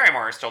mean, Drew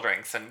Barrymore still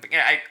drinks. And,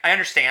 I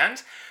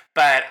understand.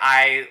 But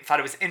I thought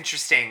it was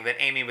interesting that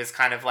Amy was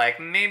kind of like,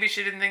 maybe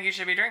she didn't think you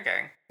should be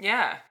drinking.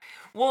 Yeah.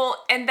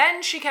 Well, and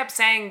then she kept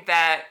saying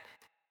that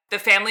the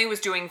family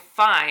was doing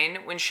fine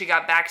when she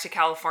got back to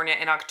California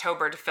in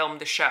October to film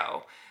the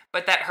show,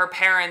 but that her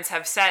parents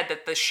have said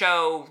that the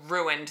show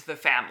ruined the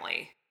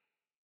family.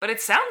 But it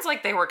sounds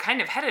like they were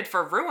kind of headed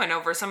for ruin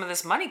over some of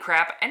this money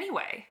crap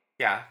anyway.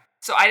 Yeah.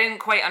 So I didn't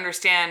quite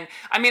understand.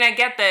 I mean, I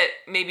get that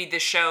maybe the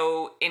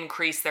show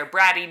increased their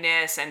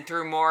brattiness and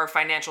threw more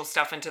financial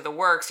stuff into the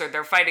works, or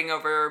they're fighting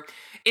over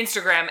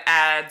Instagram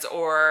ads,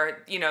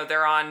 or,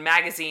 they're on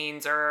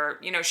magazines, or,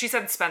 she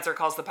said Spencer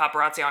calls the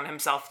paparazzi on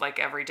himself like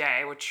every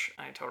day, which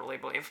I totally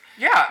believe.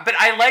 Yeah, but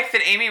I like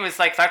that Amy was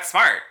like, that's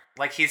smart.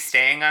 Like, he's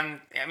staying on,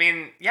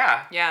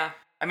 yeah. Yeah.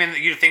 I mean,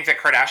 you'd think that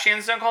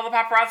Kardashians don't call the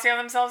paparazzi on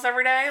themselves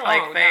every day?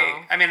 Like,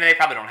 no. They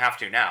probably don't have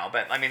to now,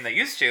 but, they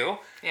used to.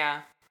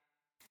 Yeah.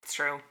 It's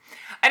true.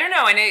 I don't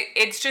know, and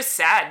it's just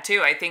sad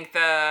too. I think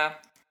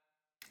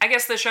I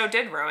guess the show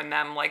did ruin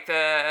them, like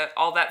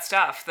all that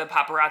stuff, the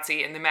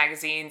paparazzi and the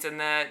magazines and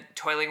the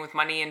toiling with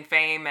money and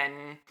fame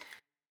and.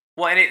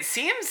 Well, and it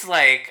seems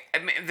like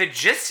the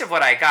gist of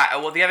what I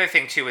got. Well, the other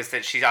thing too is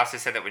that she also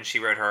said that when she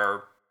wrote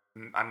her,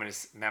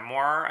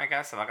 memoir, I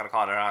guess I'm not going to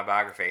call it an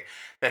autobiography,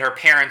 that her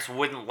parents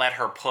wouldn't let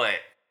her put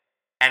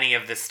any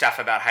of the stuff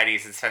about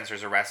Heidi's and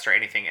Spencer's arrest or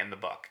anything in the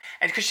book.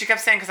 And because she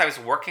kept saying, because I was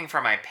working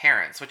for my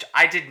parents, which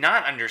I did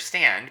not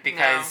understand,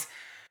 because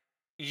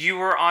you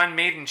were on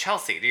Made in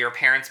Chelsea. Do your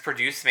parents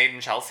produce Made in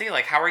Chelsea?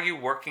 Like, how are you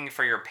working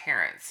for your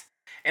parents?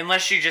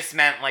 Unless she just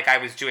meant, like, I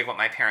was doing what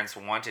my parents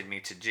wanted me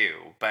to do.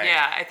 But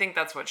yeah, I think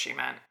that's what she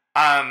meant.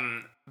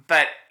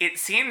 But it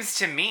seems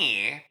to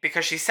me,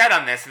 because she said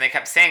on this, and they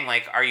kept saying,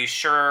 like, are you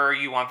sure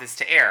you want this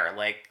to air?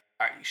 Like,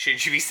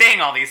 should you be saying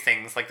all these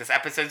things? Like, this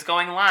episode's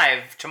going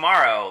live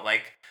tomorrow.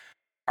 Like,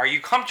 are you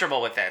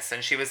comfortable with this?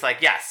 And she was like,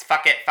 yes,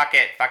 fuck it.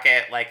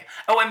 Like,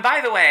 oh, and by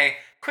the way,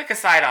 quick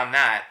aside on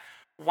that,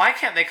 why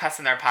can't they cuss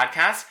in their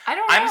podcast? I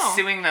don't know. I'm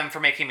suing them for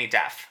making me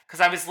deaf.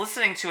 Because I was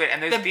listening to it,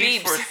 and those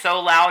beeps were so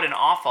loud and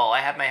awful. I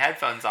had my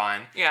headphones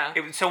on. Yeah.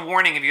 So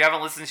warning, if you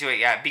haven't listened to it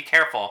yet, be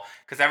careful.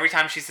 Because every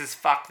time she says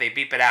fuck, they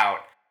beep it out.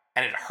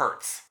 And it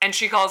hurts. And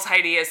she calls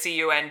Heidi a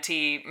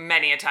C-U-N-T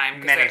many a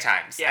time. Many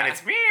times. Yeah. And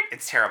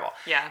it's terrible.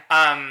 Yeah.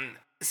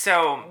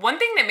 So one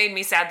thing that made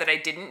me sad that I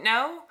didn't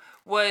know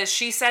was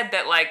she said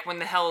that, like, when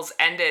the Hills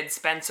ended,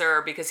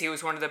 Spencer, because he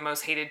was one of the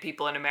most hated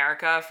people in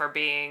America for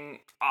being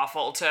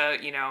awful to,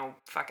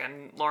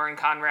 fucking Lauren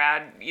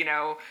Conrad,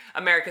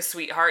 America's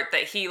sweetheart,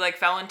 that he, like,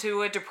 fell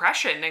into a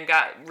depression and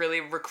got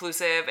really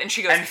reclusive. And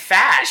she goes... And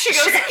fat. She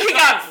goes, he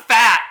got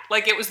fat.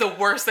 Like, it was the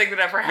worst thing that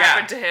ever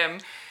happened to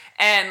him.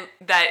 And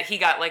that he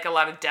got, like, a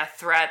lot of death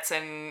threats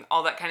and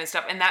all that kind of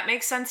stuff. And that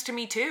makes sense to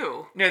me,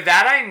 too. No,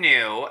 that I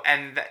knew.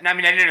 And, I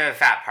didn't know the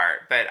fat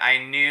part. But I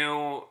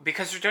knew...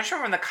 Because don't you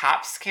remember when the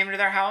cops came to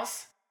their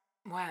house?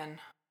 When?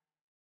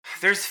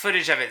 There's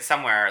footage of it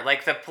somewhere.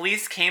 Like, the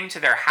police came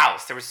to their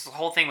house. There was this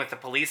whole thing with the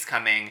police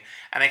coming,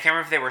 and I can't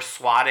remember if they were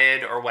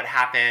swatted or what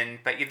happened,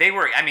 but they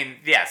were, I mean,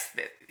 yes,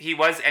 he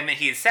was, I mean,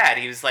 he said,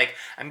 he was like,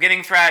 I'm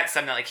getting threats,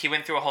 I'm not, like, he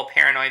went through a whole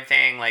paranoid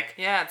thing, like,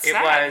 yeah, it's it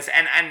sad. was,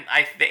 and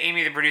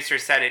Amy, the producer,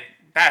 said it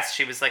best.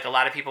 She was like, a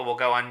lot of people will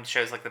go on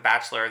shows like The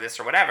Bachelor or this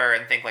or whatever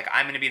and think, like,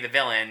 I'm going to be the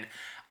villain,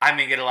 I'm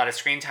going to get a lot of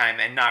screen time,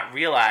 and not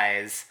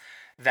realize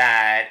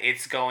that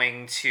it's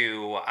going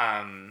to,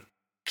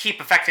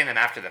 keep affecting them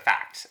after the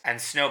fact and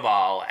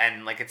snowball,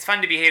 and like it's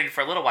fun to be hated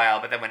for a little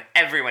while, but then when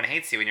everyone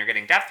hates you and you're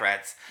getting death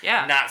threats,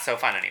 not so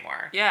fun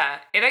anymore. Yeah,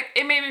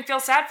 it made me feel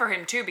sad for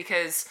him too,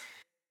 because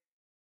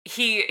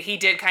he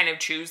did kind of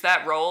choose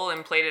that role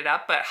and played it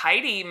up, but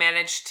Heidi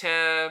managed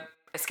to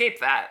escape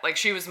that. Like,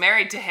 she was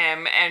married to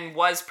him and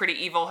was pretty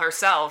evil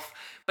herself,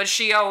 but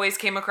she always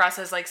came across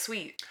as like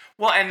sweet.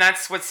 Well, and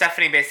that's what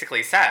Stephanie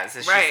basically says.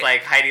 Is she's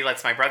like, Heidi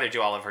lets my brother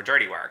do all of her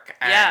dirty work.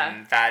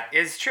 And that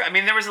is true. I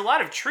mean, there was a lot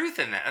of truth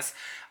in this.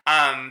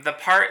 The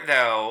part,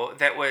 though,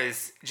 that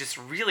was just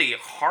really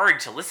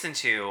hard to listen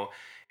to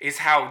is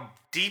how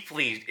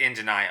deeply in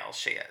denial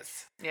she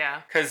is.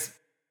 Yeah. Because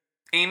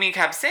Amy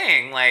kept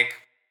saying, like,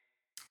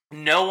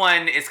 no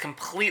one is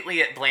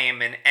completely at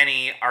blame in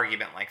any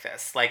argument like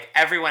this. Like,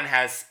 everyone in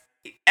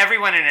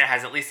it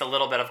has at least a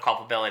little bit of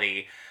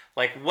culpability.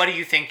 Like, what do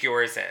you think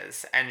yours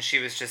is? And she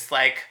was just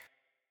like,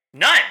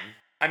 none.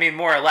 I mean,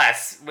 more or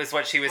less was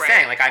what she was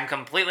saying. Like, I'm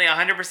completely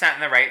 100%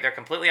 in the right. They're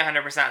completely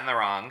 100% in the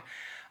wrong.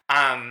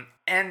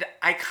 And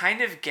I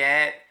kind of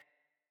get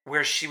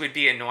where she would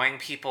be annoying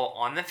people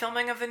on the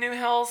filming of The New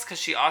Hills, because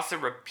she also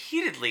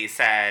repeatedly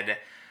said,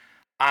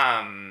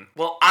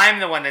 well, I'm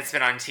the one that's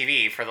been on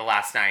TV for the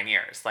last 9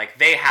 years. Like,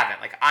 they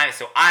haven't. Like,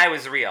 I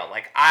was real.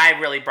 Like, I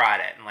really brought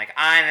it. And like,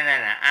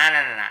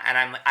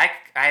 and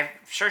I'm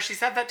sure she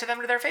said that to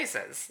them to their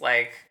faces.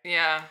 Like,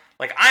 yeah.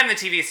 Like, I'm the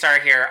TV star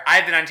here.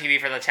 I've been on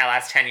TV for the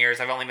last 10 years.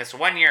 I've only missed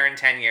 1 year in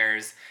 10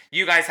 years.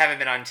 You guys haven't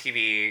been on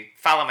TV.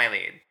 Follow my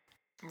lead.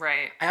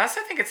 Right. I also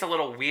think it's a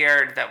little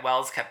weird that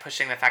Wells kept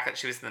pushing the fact that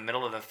she was in the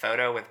middle of the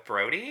photo with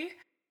Brody.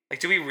 Like,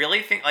 do we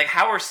really think, like,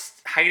 how are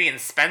Heidi and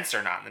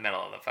Spencer not in the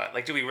middle of the photo?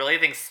 Like, do we really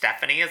think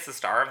Stephanie is the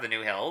star of The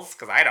New Hills?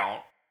 Because I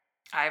don't.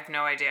 I have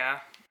no idea.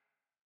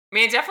 I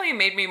mean, it definitely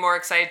made me more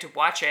excited to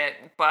watch it,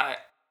 but...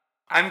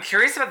 I'm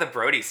curious about the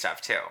Brody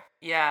stuff, too.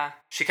 Yeah.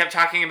 She kept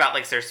talking about,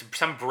 like, there's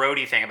some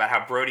Brody thing about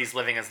how Brody's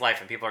living his life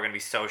and people are going to be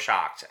so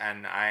shocked,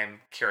 and I'm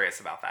curious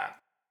about that.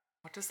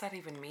 What does that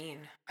even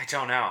mean? I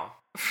don't know.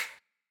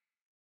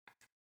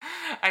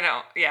 I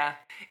don't. Yeah,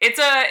 it's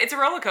a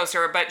roller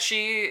coaster, but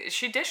she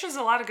dishes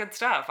a lot of good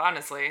stuff,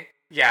 honestly.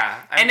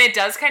 Yeah, and it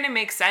does kind of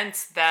make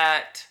sense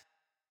that.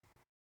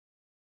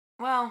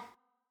 Well,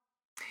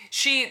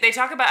 they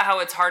talk about how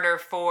it's harder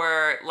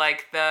for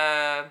like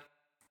the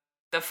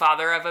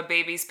father of a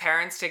baby's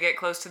parents to get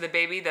close to the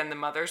baby than the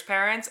mother's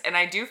parents, and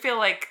I do feel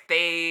like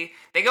they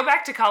go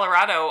back to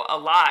Colorado a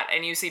lot,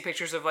 and you see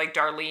pictures of like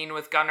Darlene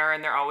with Gunnar,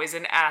 and they're always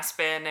in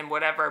Aspen and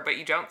whatever, but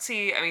you don't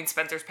see. I mean,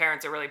 Spencer's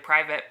parents are really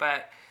private,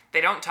 but they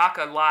don't talk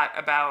a lot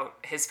about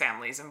his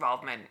family's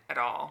involvement at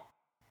all.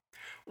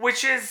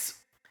 Which is,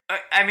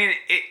 I mean,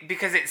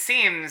 because it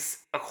seems,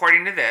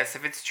 according to this,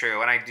 if it's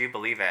true, and I do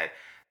believe it,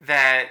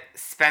 that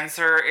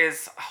Spencer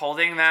is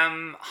holding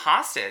them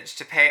hostage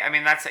to pay. I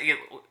mean, that's,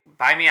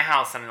 buy me a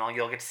house and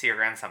you'll get to see your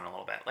grandson in a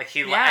little bit. Like,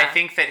 I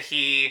think that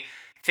he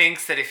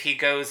thinks that if he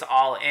goes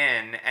all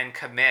in and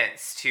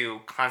commits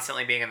to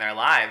constantly being in their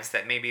lives,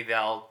 that maybe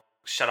they'll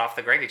shut off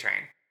the gravy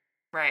train.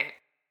 Right.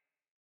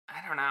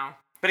 I don't know.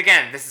 But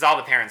again, this is all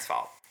the parents'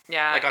 fault.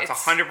 Yeah. Like, it's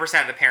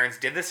 100% the parents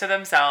did this to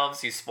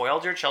themselves. You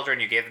spoiled your children.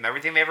 You gave them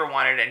everything they ever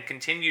wanted and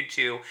continued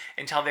to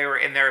until they were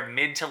in their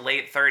mid to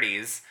late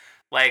 30s.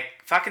 Like,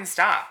 fucking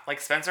stop. Like,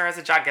 Spencer has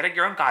a job. Get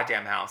your own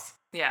goddamn house.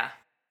 Yeah,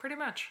 pretty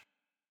much.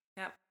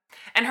 Yep.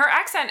 And her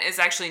accent is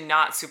actually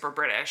not super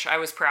British. I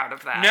was proud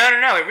of that.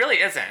 No, it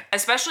really isn't.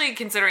 Especially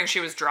considering she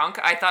was drunk.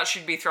 I thought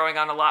she'd be throwing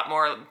on a lot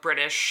more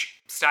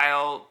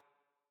British-style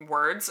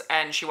words,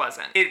 and she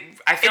wasn't.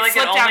 I feel like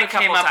it only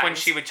came up when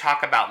she would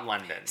talk about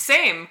London.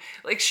 Same.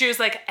 Like, she was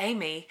like,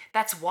 Amy,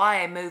 that's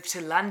why I moved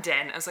to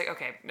London. I was like,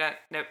 okay,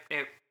 nope.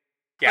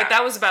 Yeah. But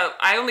that was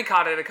I only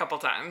caught it a couple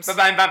times. But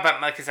like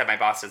I said, my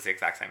boss does the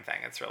exact same thing.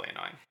 It's really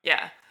annoying.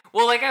 Yeah.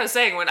 Well, like I was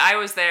saying, when I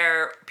was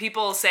there,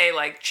 people say,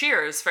 like,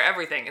 cheers for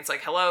everything. It's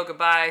like, hello,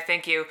 goodbye,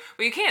 thank you.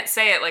 But you can't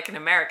say it like an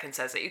American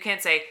says it. You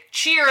can't say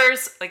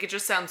cheers. Like, it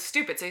just sounds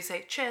stupid. So you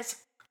say cheers.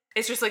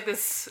 It's just like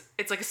this,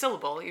 it's like a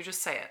syllable. You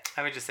just say it.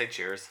 I would just say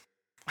cheers.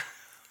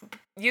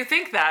 You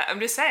think that.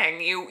 I'm just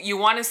saying. You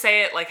want to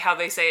say it like how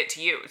they say it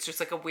to you. It's just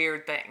like a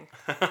weird thing.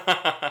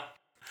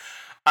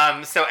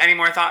 So any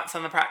more thoughts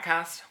on the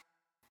Pratt-cast?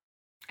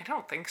 I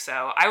don't think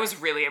so. I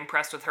was really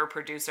impressed with her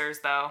producers,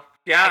 though.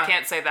 Yeah. I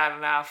can't say that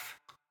enough.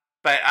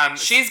 But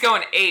she's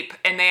going ape,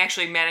 and they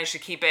actually managed to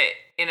keep it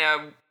in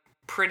a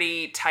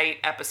pretty tight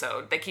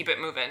episode. They keep it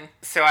moving.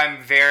 So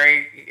I'm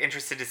very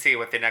interested to see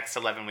what the next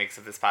 11 weeks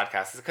of this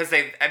podcast is, because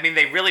they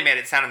really made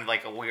it sound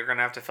like we're going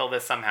to have to fill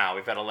this somehow.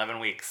 We've got 11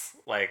 weeks.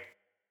 Like,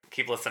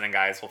 keep listening,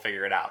 guys. We'll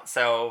figure it out.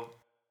 So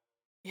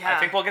Yeah. I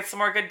think we'll get some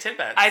more good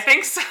tidbits. I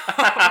think so.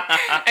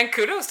 And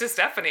kudos to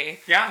Stephanie.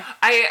 Yeah.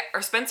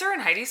 Are Spencer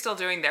and Heidi still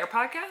doing their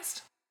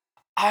podcast?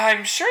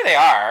 I'm sure they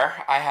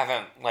are. I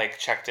haven't,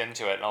 checked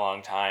into it in a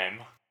long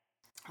time.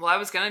 Well, I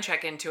was going to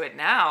check into it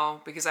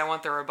now because I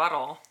want the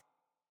rebuttal.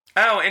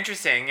 Oh,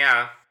 interesting,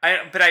 yeah.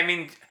 But I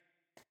mean,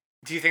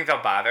 do you think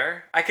they'll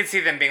bother? I could see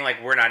them being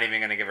like, we're not even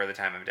going to give her the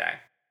time of day.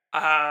 Oh,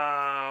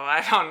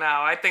 I don't know.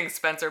 I think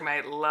Spencer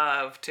might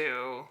love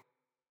to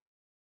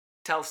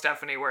tell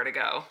Stephanie where to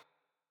go.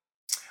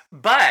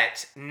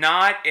 But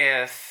not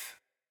if...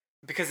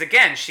 Because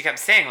again, she kept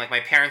saying, my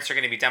parents are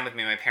going to be done with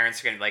me. My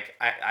parents are going to,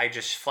 I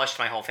just flushed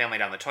my whole family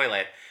down the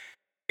toilet.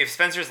 If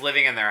Spencer's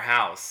living in their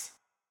house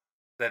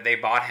that they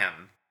bought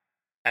him,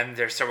 and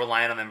they're still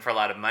relying on them for a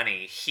lot of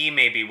money, he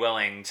may be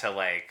willing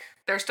to,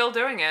 They're still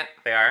doing it.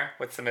 They are?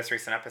 What's the most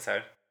recent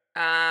episode?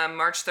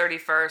 March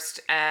 31st,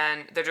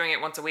 and they're doing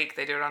it once a week.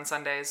 They do it on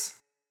Sundays.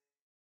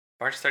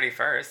 March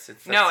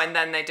 31st? No, and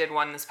then they did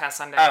one this past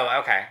Sunday. Oh,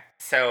 okay.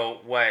 So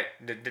what,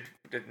 did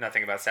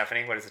nothing about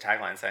Stephanie? What does the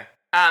tagline say?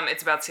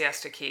 It's about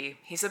Siesta Key.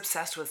 He's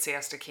obsessed with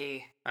Siesta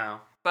Key.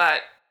 Oh.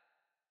 But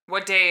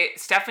what day,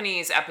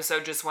 Stephanie's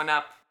episode just went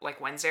up,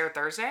 Wednesday or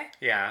Thursday?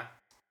 Yeah.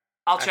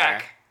 I'll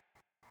check.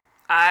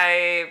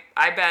 I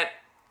bet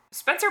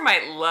Spencer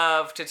might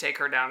love to take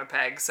her down a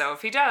peg, so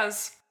if he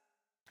does...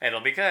 It'll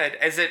be good.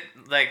 Is it,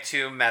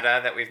 too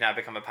meta that we've now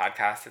become a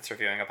podcast that's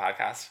reviewing a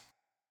podcast?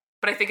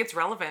 But I think it's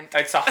relevant.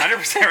 It's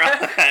 100%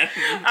 relevant.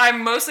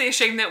 I'm mostly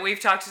ashamed that we've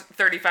talked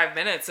 35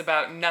 minutes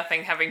about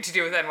nothing having to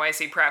do with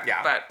NYC Prep,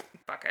 but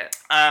fuck it.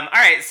 All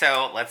right,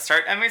 so let's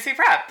start NYC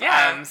Prep.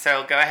 Yeah.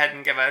 So go ahead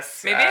and give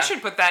us... Maybe I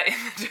should put that in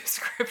the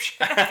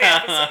description of the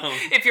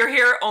episode. If you're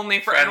here only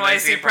for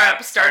NYC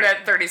Prep, start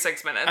at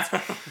 36 minutes.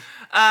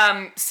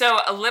 So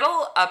a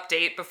little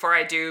update before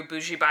I do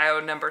Bougie Bio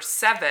number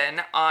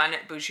 7 on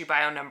Bougie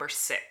Bio number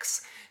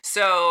 6.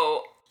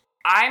 So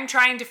I'm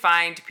trying to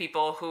find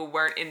people who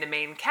weren't in the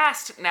main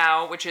cast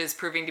now, which is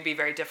proving to be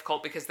very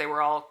difficult because they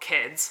were all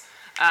kids.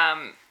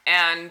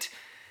 And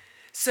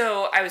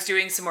so I was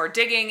doing some more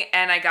digging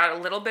and I got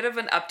a little bit of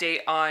an update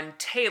on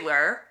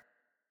Taylor.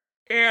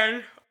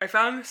 And I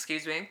found,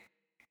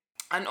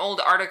 an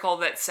old article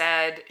that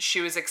said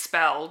she was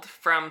expelled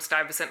from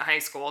Stuyvesant High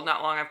School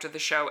not long after the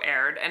show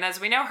aired. And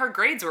as we know, her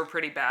grades were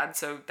pretty bad,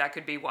 so that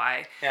could be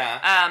why.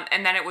 Yeah.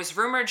 And then it was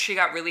rumored she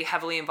got really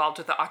heavily involved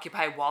with the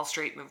Occupy Wall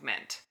Street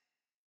movement.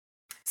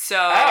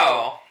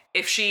 So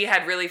if she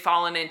had really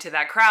fallen into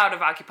that crowd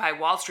of Occupy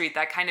Wall Street,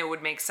 that kind of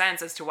would make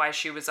sense as to why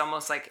she was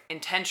almost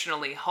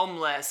intentionally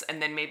homeless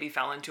and then maybe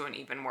fell into an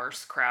even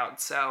worse crowd.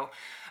 So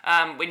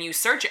when you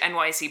search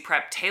NYC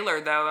Prep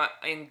Taylor, though,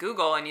 in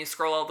Google and you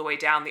scroll all the way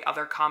down, the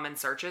other common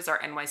searches are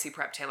NYC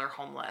Prep Taylor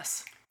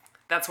homeless.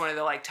 That's one of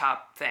the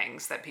top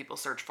things that people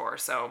search for.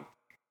 So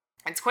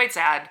it's quite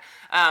sad.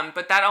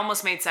 But that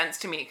almost made sense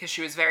to me because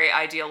she was very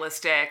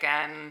idealistic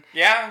and,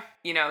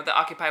 the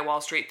Occupy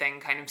Wall Street thing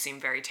kind of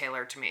seemed very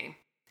Taylor to me.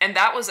 And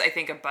that was, I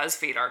think, a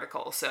BuzzFeed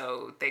article.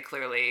 So they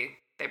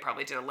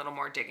probably did a little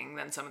more digging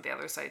than some of the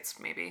other sites,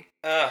 maybe.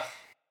 Ugh.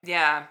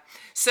 Yeah.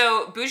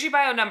 So Bougie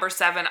Bio number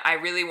 7, I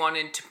really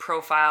wanted to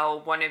profile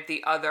one of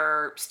the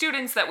other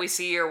students that we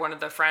see or one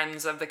of the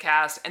friends of the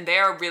cast, and they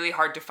are really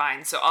hard to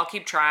find. So I'll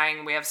keep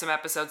trying. We have some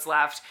episodes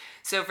left.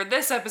 So for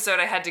this episode,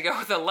 I had to go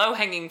with a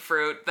low-hanging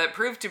fruit that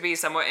proved to be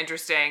somewhat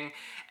interesting,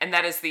 and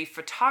that is the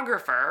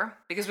photographer,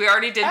 because we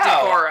already did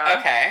Deborah.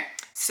 Okay.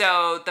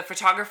 So the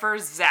photographer,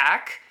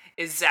 Zach,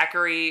 is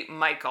Zachary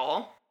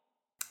Michael.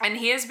 And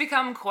he has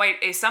become quite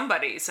a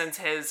somebody since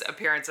his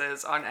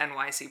appearances on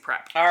NYC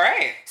Prep. All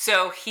right.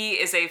 So he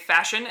is a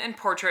fashion and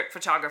portrait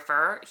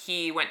photographer.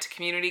 He went to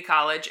community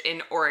college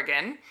in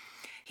Oregon.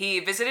 He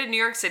visited New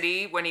York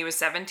City when he was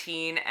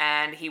 17,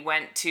 and he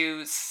went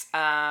to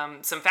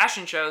some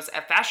fashion shows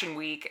at Fashion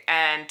Week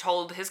and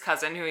told his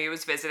cousin who he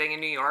was visiting in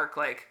New York,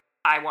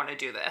 I want to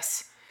do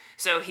this.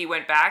 So he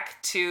went back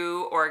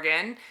to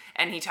Oregon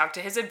and he talked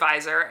to his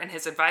advisor, and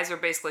his advisor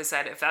basically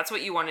said, if that's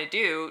what you want to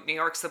do, New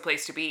York's the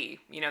place to be.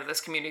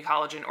 This community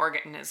college in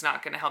Oregon is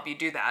not going to help you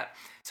do that.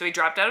 So he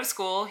dropped out of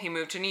school, he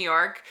moved to New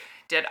York,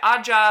 did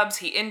odd jobs,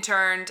 he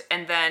interned,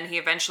 and then he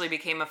eventually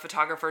became a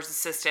photographer's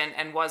assistant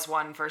and was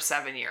one for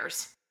 7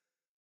 years.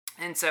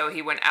 And so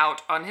he went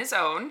out on his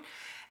own.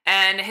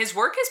 And his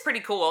work is pretty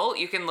cool.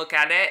 You can look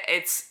at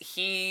it.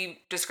 He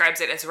describes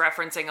it as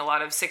referencing a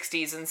lot of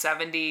 60s and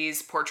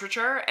 70s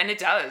portraiture, and it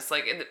does.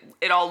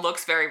 It all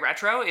looks very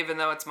retro, even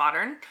though it's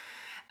modern.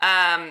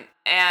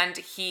 And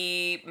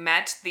he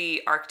met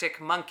the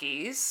Arctic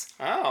Monkeys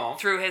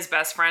through his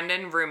best friend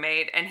and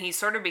roommate, and he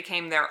sort of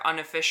became their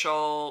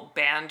unofficial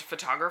band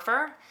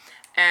photographer.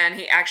 And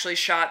he actually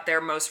shot their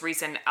most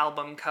recent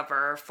album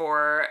cover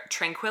for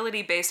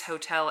Tranquility Base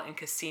Hotel and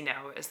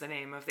Casino is the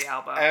name of the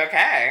album.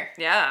 Okay.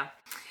 Yeah.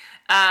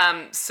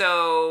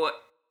 So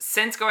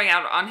since going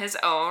out on his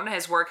own,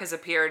 his work has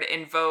appeared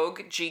in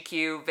Vogue,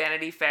 GQ,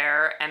 Vanity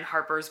Fair, and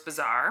Harper's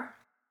Bazaar.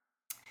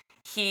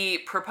 He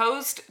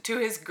proposed to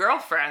his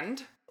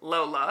girlfriend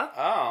Lola.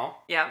 Oh.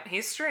 Yeah,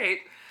 he's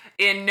straight.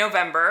 In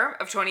November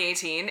of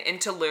 2018 in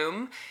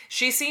Tulum.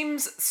 She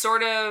seems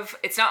sort of,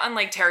 it's not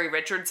unlike Terry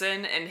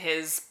Richardson and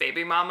his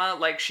baby mama.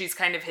 Like, she's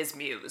kind of his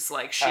muse.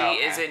 Like, she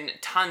is in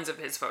tons of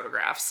his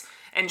photographs.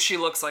 And she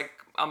looks like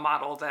a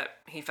model that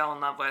he fell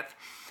in love with.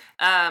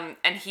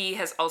 And he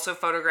has also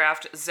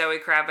photographed Zoe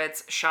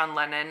Kravitz, Sean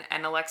Lennon,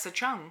 and Alexa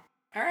Chung.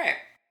 All right.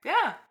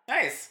 Yeah.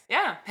 Nice.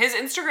 Yeah. His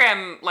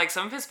Instagram, like,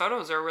 some of his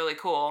photos are really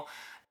cool.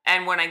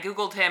 And when I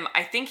Googled him,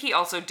 I think he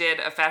also did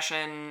a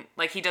fashion,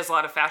 like, he does a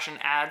lot of fashion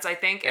ads, I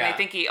think. And I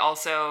think he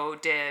also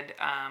did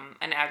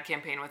an ad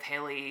campaign with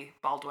Hailey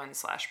Baldwin /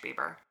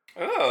 Bieber.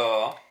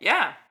 Ooh.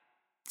 Yeah.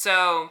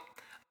 So,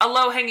 a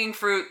low-hanging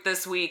fruit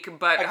this week,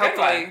 but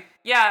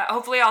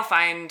hopefully I'll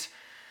find,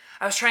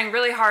 I was trying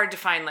really hard to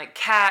find, like,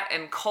 Kat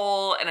and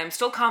Cole, and I'm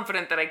still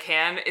confident that I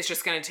can. It's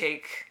just going to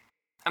take,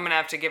 I'm going to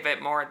have to give it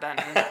more than,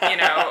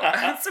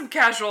 some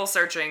casual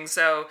searching.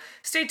 So,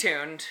 stay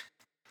tuned.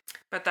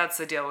 But that's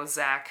the deal with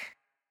Zach.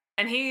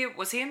 And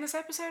was he in this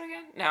episode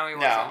again? No, he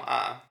wasn't.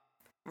 No,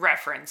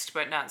 Referenced,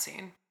 but not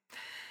seen.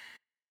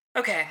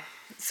 Okay,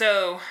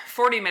 so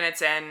 40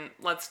 minutes in,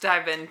 let's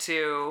dive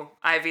into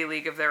Ivy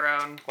League of Their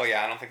Own. Well,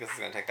 yeah, I don't think this is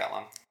going to take that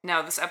long.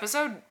 No, this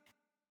episode,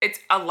 it's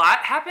a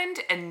lot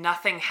happened and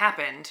nothing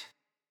happened.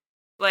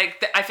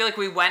 Like, I feel like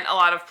we went a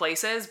lot of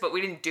places, but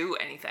we didn't do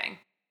anything.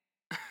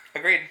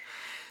 Agreed.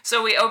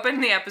 So we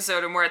open the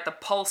episode and we're at the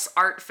Pulse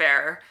Art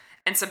Fair,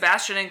 and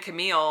Sebastian and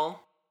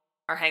Camille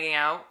are hanging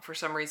out for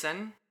some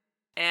reason,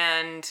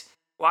 and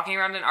walking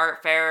around an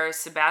art fair,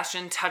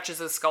 Sebastian touches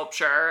a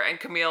sculpture, and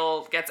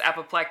Camille gets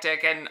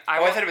apoplectic, and I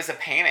thought it was a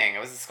painting. It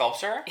was a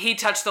sculpture? He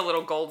touched the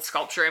little gold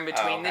sculpture in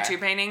between the two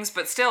paintings,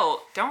 but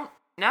still, no.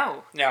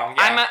 No,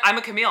 yeah. I'm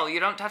a Camille,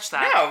 you don't touch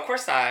that. No, of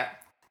course not.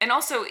 And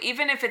also,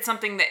 even if it's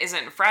something that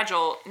isn't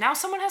fragile, now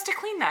someone has to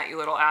clean that, you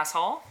little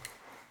asshole.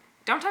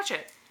 Don't touch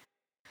it.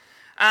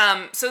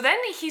 So then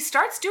he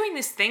starts doing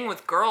this thing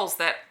with girls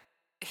that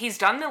he's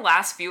done the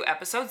last few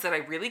episodes that I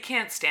really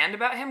can't stand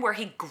about him, where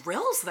he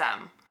grills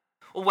them.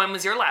 Well, when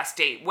was your last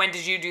date? When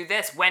did you do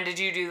this? When did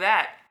you do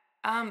that?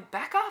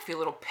 Back off, you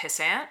little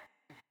pissant.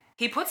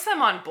 He puts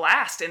them on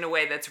blast in a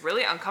way that's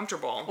really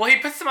uncomfortable. Well, he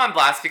puts them on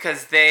blast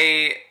because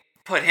they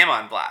put him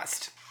on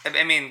blast.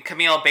 I mean,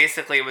 Camille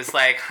basically was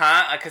like,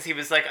 huh? Because he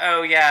was like,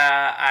 oh,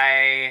 yeah,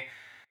 I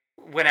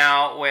went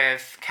out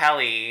with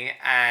Kelly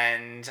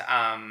and,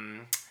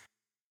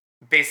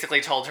 basically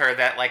told her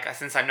that, like,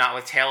 since I'm not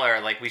with Taylor,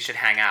 like, we should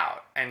hang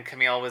out. And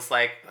Camille was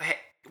like, hey,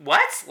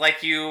 what?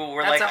 Like, you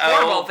were that's like, a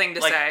horrible thing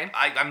to say.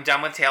 I'm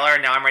done with Taylor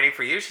and now I'm ready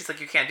for you. She's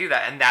like, you can't do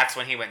that. And that's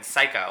when he went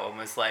psycho and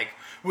was like,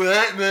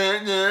 what?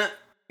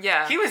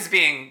 Yeah. He was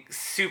being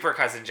super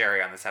Cousin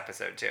Jerry on this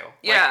episode, too.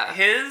 Yeah. Like,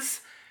 his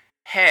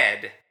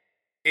head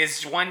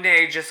is one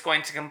day just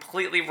going to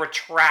completely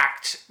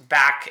retract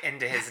back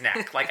into his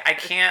neck. Like, I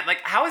can't,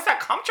 like, how is that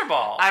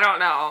comfortable? I don't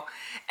know.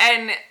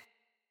 And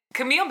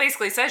Camille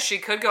basically says she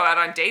could go out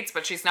on dates,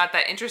 but she's not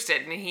that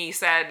interested. And he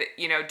said,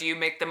 do you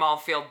make them all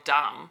feel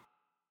dumb?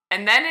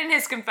 And then in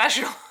his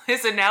confessional,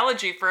 his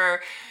analogy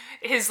for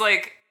his,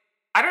 like,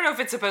 I don't know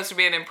if it's supposed to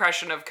be an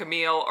impression of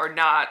Camille or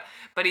not,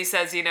 but he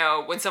says,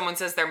 when someone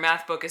says their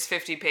math book is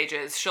 50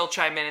 pages, she'll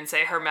chime in and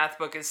say her math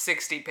book is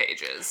 60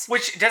 pages.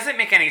 Which doesn't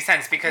make any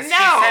sense because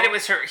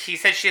he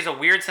said she has a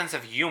weird sense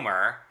of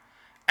humor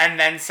and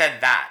then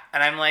said that.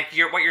 And I'm like,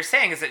 what you're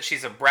saying is that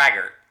she's a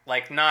braggart.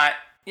 Like, not...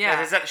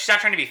 Yeah. She's not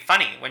trying to be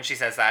funny when she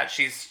says that.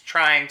 She's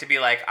trying to be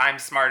like, I'm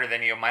smarter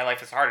than you. My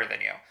life is harder than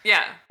you.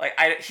 Yeah.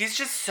 Like, he's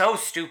just so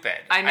stupid.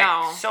 I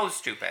know. So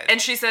stupid. And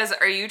she says,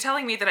 are you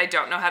telling me that I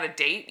don't know how to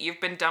date? You've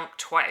been dumped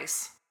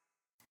twice.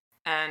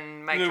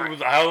 And Mike...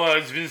 I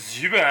was been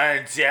super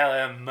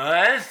a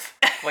month.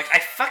 Like, I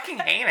fucking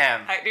hate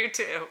him. I do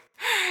too.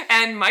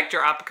 And mic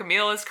drop,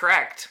 Camille is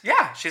correct.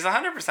 Yeah, she's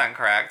 100%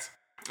 correct.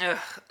 Ugh.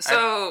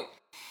 So,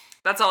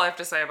 that's all I have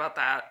to say about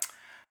that.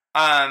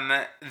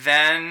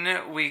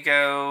 Then we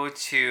go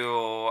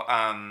to,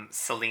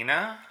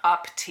 Selena.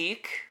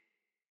 Uptique.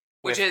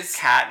 Which is...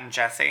 Kat and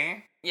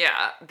Jesse.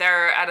 Yeah,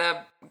 they're at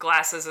a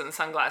glasses and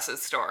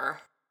sunglasses store.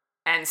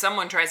 And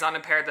someone tries on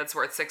a pair that's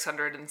worth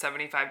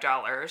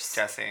 $675.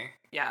 Jesse.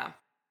 Yeah.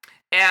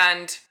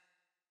 And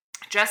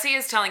Jesse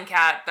is telling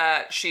Kat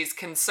that she's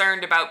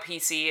concerned about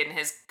PC and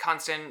his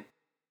constant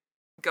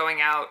going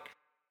out.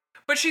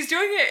 But she's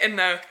doing it in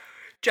the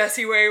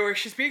Jesse way where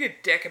she's being a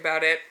dick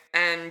about it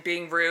and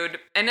being rude.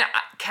 And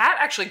Kat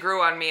actually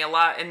grew on me a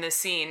lot in this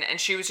scene, and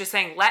she was just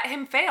saying, let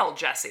him fail,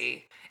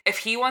 Jesse. If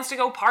he wants to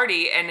go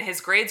party and his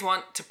grades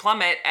want to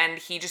plummet and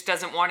he just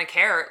doesn't want to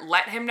care,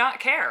 let him not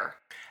care.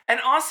 And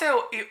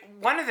also,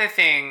 one other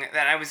thing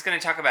that I was going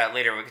to talk about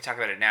later, we could talk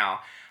about it now,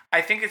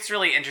 I think it's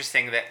really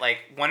interesting that, like,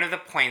 one of the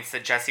points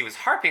that Jesse was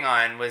harping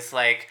on was,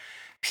 like,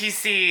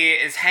 PC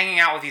is hanging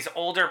out with these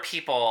older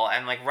people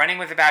and, like, running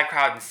with a bad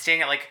crowd and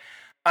staying at, like,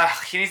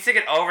 he needs to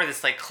get over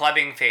this, like,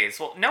 clubbing phase.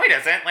 Well, no, he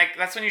doesn't. Like,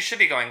 that's when you should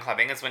be going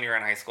clubbing, is when you're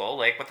in high school.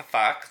 Like, what the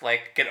fuck?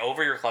 Like, get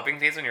over your clubbing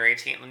phase when you're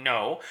 18?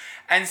 No.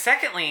 And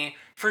secondly,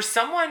 for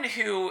someone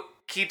who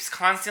keeps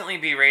constantly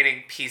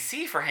berating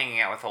PC for hanging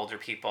out with older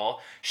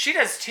people, she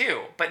does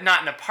too, but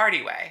not in a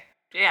party way.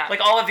 Yeah.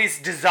 Like all of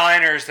these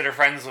designers that are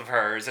friends with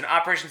hers and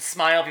Operation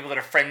Smile people that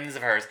are friends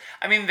of hers.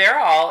 I mean, they're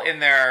all in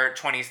their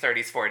 20s,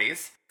 30s,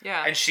 40s.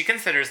 Yeah. And she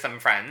considers them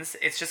friends.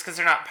 It's just because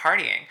they're not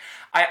partying.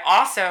 I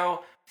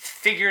also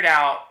figured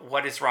out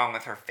what is wrong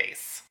with her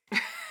face.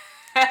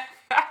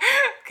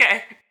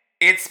 Okay.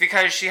 It's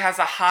because she has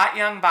a hot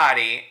young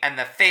body and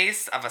the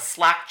face of a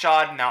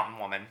slack-jawed mountain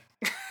woman.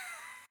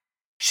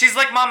 She's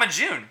like Mama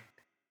June.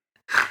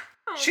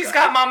 Oh, She's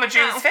got Mama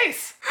June's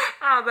face.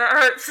 Oh, that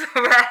hurts so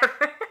bad.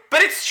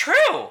 But it's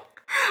true.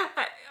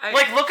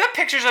 Like, Look up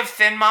pictures of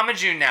thin Mama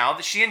June now.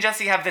 She and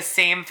Jessie have the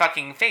same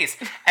fucking face.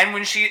 And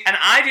and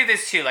I do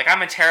this too. Like,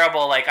 I'm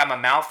a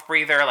mouth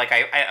breather. Like,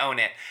 I own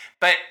it.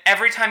 But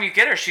every time you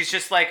get her, she's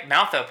just like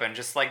mouth open,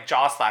 just like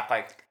jaw slack.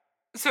 Like,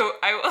 so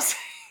I will say,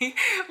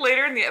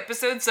 later in the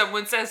episode,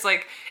 someone says,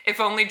 like, if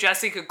only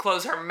Jessie could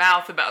close her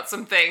mouth about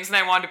some things. And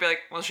I wanted to be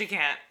like, well, she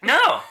can't.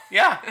 no,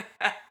 yeah.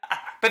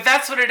 But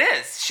that's what it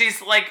is.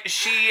 She's like,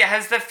 she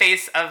has the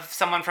face of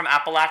someone from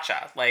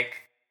Appalachia.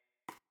 Like,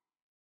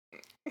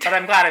 but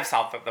I'm glad I've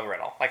solved the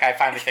riddle. Like, I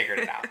finally figured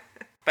it out.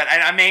 But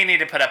I may need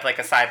to put up, like,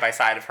 a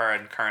side-by-side of her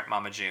and current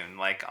Mama June,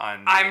 like,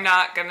 on... I'm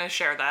not going to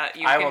share that.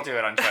 I will do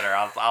it on Twitter.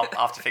 I'll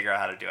have to figure out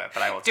how to do it,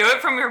 but I will do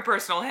it from your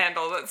personal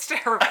handle. That's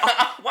terrible.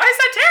 Why is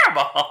that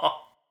terrible?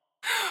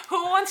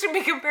 Who wants to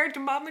be compared to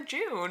Mama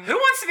June? Who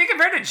wants to be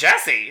compared to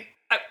Jessie?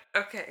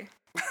 Okay.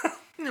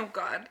 Oh,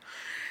 God.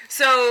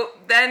 So,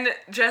 then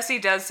Jessie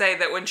does say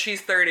that when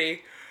she's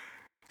 30...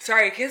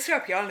 Sorry, I can't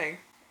stop yawning.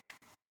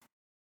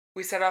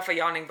 We set off a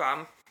yawning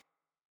bomb.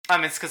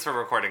 It's because we're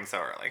recording so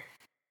early.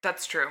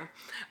 That's true.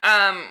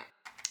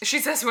 She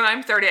says, when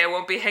I'm 30, I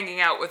won't be hanging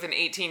out with an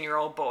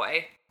 18-year-old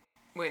boy.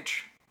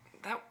 Which,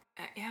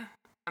 yeah.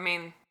 I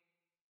mean,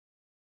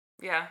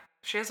 yeah,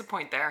 she has a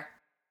point there.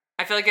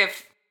 I feel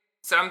like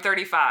so I'm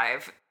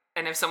 35,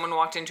 and if someone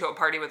walked into a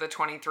party with a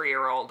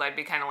 23-year-old, I'd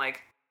be kind of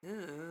like,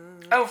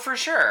 Oh, for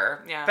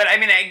sure. Yeah. But I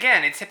mean,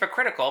 again, it's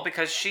hypocritical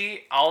because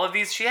she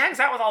hangs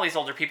out with all these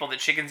older people that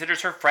she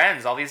considers her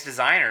friends, all these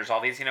designers, all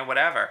these,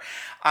 whatever.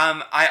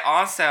 I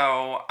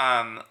also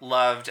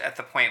loved at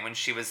the point when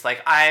she was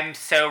like, I'm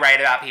so right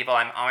about people.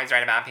 I'm always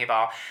right about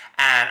people.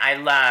 And I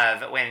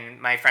love when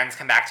my friends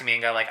come back to me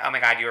and go like, oh my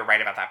God, you were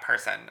right about that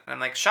person. And I'm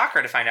like,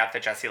 shocker to find out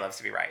that Jessie loves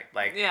to be right.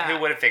 Like, Who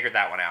would have figured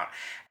that one out?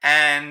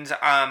 And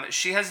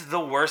she has the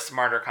worst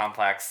martyr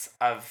complex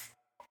of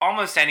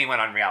almost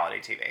anyone on reality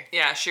TV.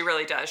 Yeah, she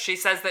really does. She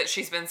says that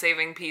she's been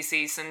saving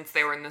PC since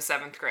they were in the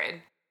 7th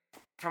grade.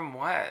 From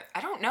what?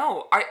 I don't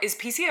know. Is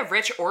PC a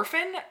rich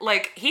orphan?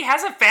 Like, he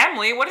has a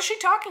family. What is she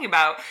talking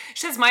about?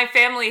 She says, my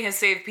family has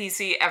saved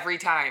PC every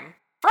time.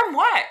 From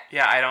what?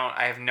 Yeah,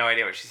 I have no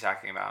idea what she's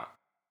talking about.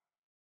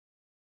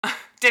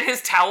 Did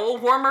his towel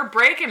warmer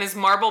break in his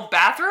marble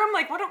bathroom?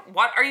 Like,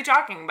 what are you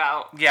talking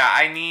about? Yeah,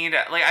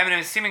 I'm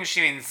assuming she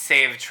means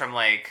saved from,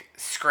 like,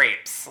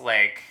 scrapes,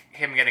 like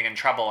him getting in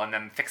trouble and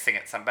them fixing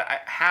it but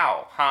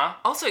how? Huh?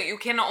 Also, you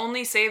can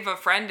only save a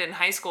friend in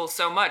high school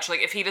so much. Like,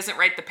 if he doesn't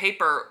write the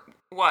paper,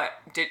 what?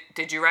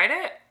 Did you write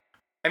it?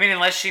 I mean,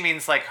 unless she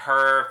means, like,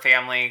 her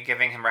family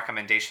giving him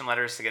recommendation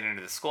letters to get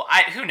into the school.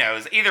 Who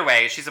knows? Either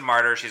way, she's a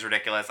martyr. She's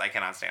ridiculous. I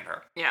cannot stand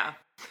her. Yeah.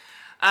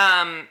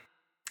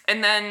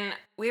 And then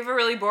we have a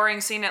really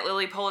boring scene at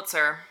Lily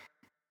Pulitzer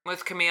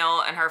with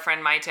Camille and her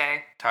friend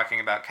Maite. Talking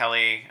about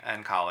Kelly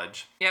and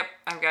college. Yep,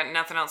 I've got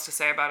nothing else to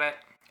say about it.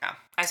 Yeah.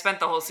 I spent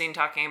the whole scene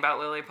talking about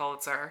Lily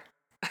Pulitzer.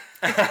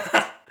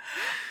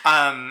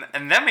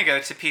 And then we go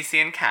to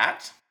PC and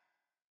Kat.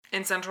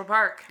 In Central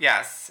Park.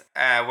 Yes,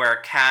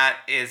 where Kat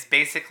is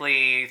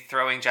basically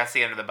throwing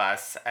Jessie under the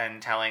bus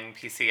and telling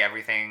PC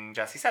everything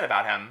Jessie said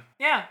about him.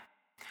 Yeah.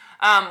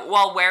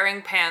 While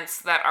wearing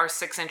pants that are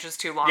 6 inches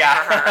too long for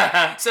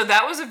her. So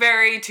that was a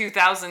very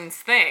 2000s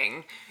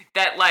thing.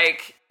 That,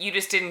 like, you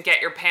just didn't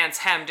get your pants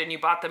hemmed and you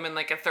bought them in,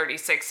 like, a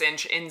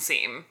 36-inch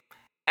inseam.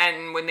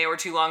 And when they were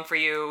too long for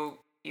you,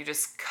 you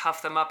just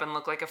cuff them up and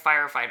look like a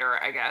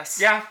firefighter, I guess.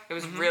 Yeah. It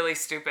was really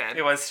stupid.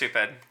 It was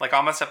stupid. Like,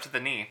 almost up to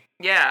the knee.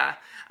 Yeah.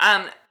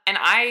 And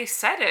I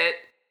said it,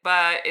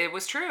 but it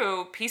was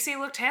true. PC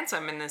looked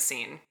handsome in this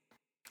scene.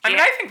 I mean,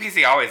 I think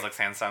PC always looks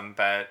handsome,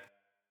 but...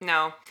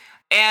 No.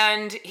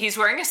 And he's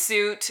wearing a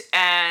suit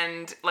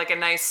and, like, a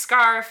nice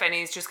scarf, and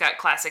he's just got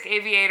classic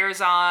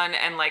aviators on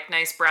and, like,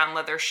 nice brown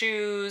leather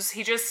shoes.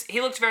 He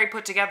looked very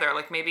put together.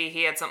 Like, maybe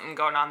he had something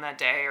going on that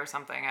day or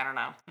something. I don't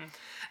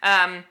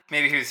know.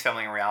 Maybe he was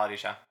filming a reality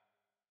show.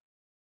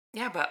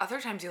 Yeah, but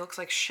other times he looks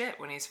like shit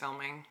when he's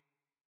filming.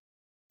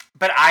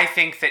 But I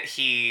think that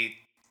he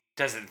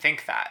doesn't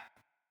think that.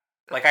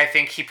 Like, I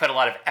think he put a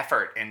lot of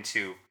effort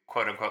into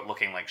quote-unquote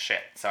looking like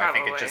shit. So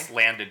probably. I think it just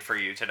landed for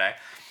you today.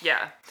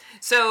 Yeah.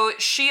 So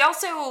she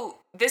also...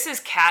 This is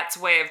Kat's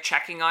way of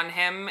checking on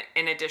him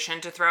in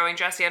addition to throwing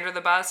Jessie under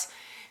the bus.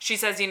 She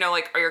says,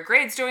 like, are your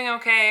grades doing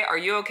okay? Are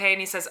you okay?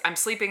 And he says, I'm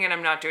sleeping and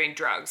I'm not doing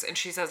drugs. And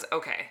she says,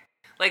 okay.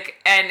 Like,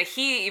 and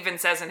he even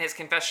says in his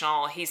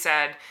confessional, he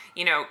said,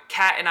 you know,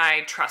 Kat and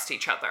I trust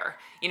each other.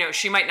 You know,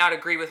 she might not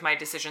agree with my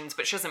decisions,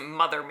 but she doesn't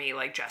mother me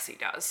like Jesse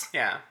does.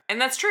 Yeah. And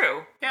that's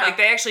true. Yeah. Like,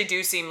 they actually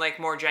do seem like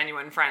more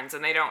genuine friends,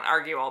 and they don't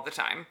argue all the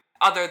time.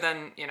 Other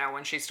than, you know,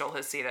 when she stole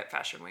his seat at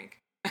Fashion Week.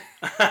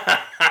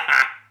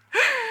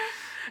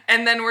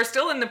 And then we're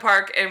still in the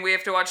park, and we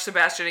have to watch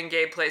Sebastian and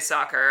Gabe play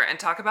soccer and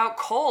talk about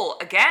Cole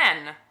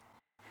again.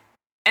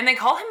 And they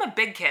call him a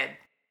big kid.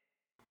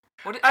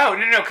 Oh,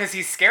 no, because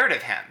he's scared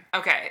of him.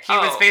 Okay. He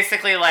was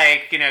basically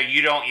like, you know,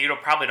 you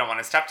probably don't want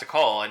to step to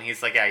Cole, and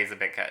he's like, yeah, he's a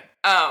big kid.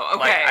 Oh,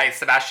 okay. Like,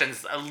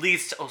 Sebastian's at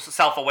least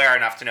self-aware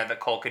enough to know that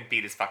Cole could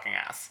beat his fucking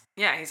ass.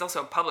 Yeah, he's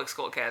also a public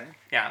school kid.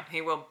 Yeah.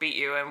 He will beat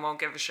you and won't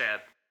give a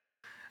shit.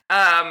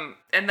 And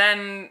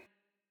then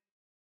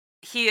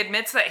he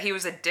admits that he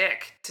was a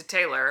dick to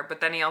Taylor,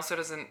 but then he also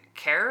doesn't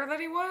care that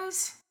he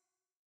was.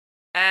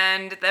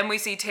 And then we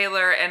see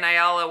Taylor and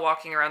Ayala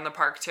walking around the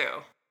park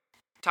too,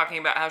 talking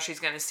about how she's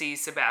going to see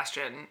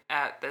Sebastian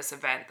at this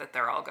event that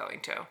they're all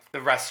going to.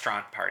 The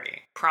restaurant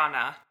party.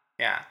 Prana.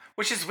 Yeah.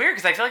 Which is weird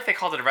because I feel like they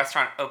called it a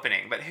restaurant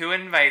opening, but who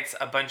invites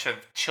a bunch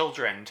of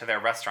children to their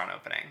restaurant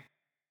opening?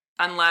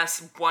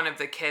 Unless one of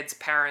the kids'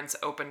 parents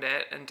opened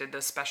it and did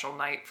this special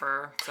night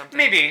for something.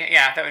 Maybe.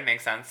 Yeah, that would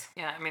make sense.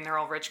 Yeah, I mean, they're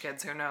all rich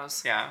kids. Who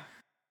knows? Yeah.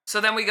 So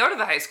then we go to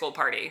the high school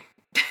party.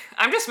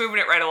 I'm just moving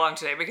it right along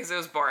today because it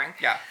was boring.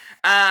 Yeah.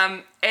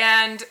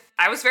 And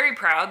I was very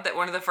proud that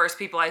one of the first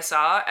people I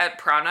saw at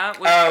Prana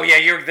was... Oh,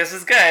 yeah, this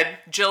is good.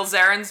 Jill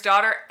Zarin's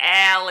daughter,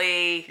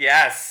 Allie.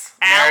 Yes.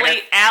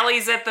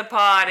 Allie's at the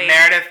party.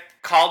 Meredith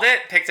called it,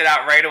 picked it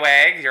out right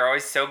away. You're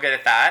always so good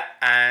at that.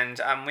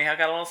 And we have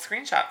got a little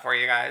screenshot for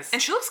you guys.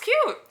 And she looks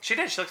cute. She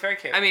did. She looks very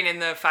cute. I mean, in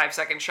the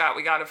 5-second shot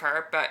we got of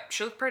her, but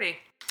she looked pretty.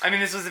 I mean,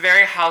 this was a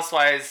very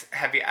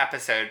Housewives-heavy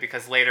episode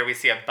because later we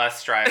see a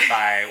bus drive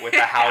by with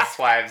the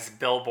Housewives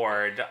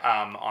billboard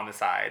on the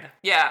side.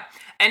 Yeah.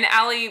 And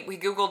Allie, we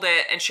Googled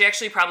it, and she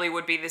actually probably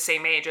would be the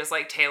same age as,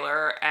 like,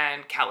 Taylor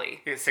and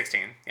Kelly.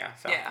 16, yeah.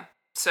 So. Yeah.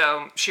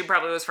 So she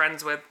probably was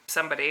friends with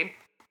somebody.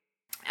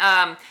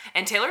 And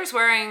Taylor's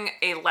wearing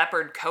a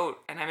leopard coat,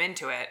 and I'm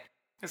into it.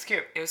 It's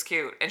cute. It was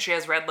cute. And she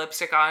has red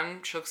lipstick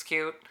on. She looks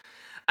cute.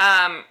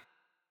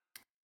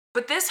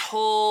 But this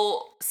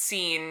whole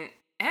scene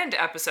and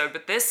episode,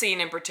 but this scene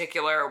in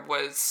particular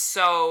was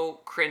so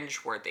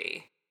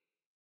cringeworthy.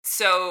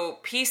 So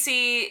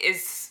PC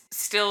is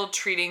still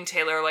treating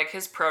Taylor like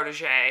his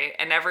protege,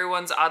 and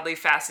everyone's oddly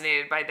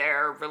fascinated by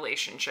their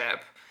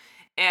relationship.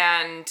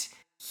 And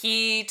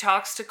he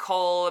talks to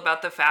Cole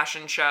about the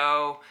fashion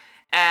show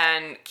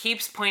and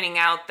keeps pointing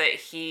out that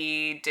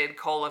he did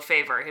Cole a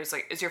favor. He was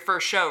like, it's your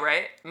first show,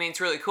 right? I mean, it's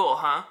really cool,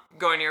 huh?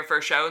 Going to your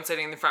first show and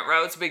sitting in the front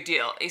row, it's a big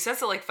deal. He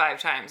says it like 5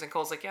 times, and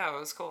Cole's like, yeah, it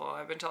was cool.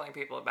 I've been telling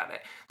people about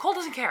it. Cole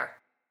doesn't care.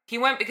 He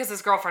went because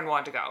his girlfriend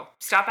wanted to go.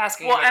 Stop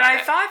asking him about it. Well, and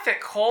I thought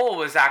that Cole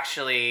was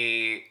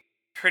actually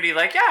pretty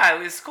like, yeah, it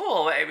was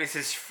cool. It was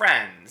his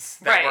friends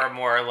that were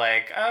more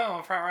like,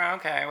 oh, front row,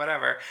 okay,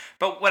 whatever.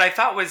 But what I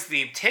thought was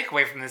the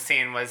takeaway from the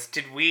scene was,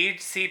 did we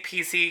see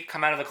PC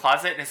come out of the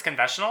closet in his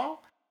confessional?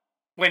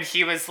 When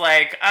he was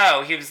like,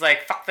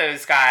 fuck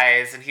those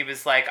guys. And he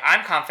was like,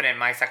 I'm confident in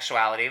my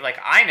sexuality. Like,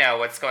 I know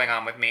what's going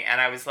on with me. And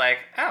I was like,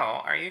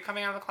 oh, are you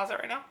coming out of the closet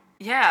right now?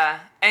 Yeah.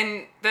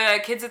 And the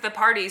kids at the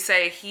party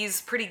say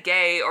he's pretty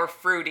gay or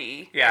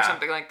fruity or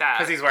something like that.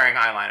 Because he's wearing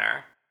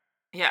eyeliner.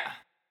 Yeah.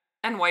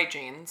 And white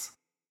jeans.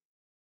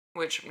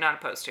 Which I'm not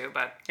opposed to,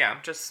 but yeah,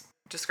 just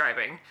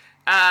describing.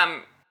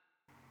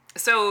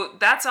 So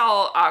that's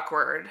all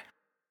awkward.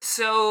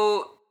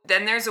 So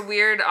then there's a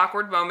weird,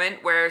 awkward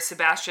moment where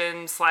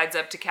Sebastian slides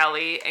up to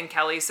Kelly, and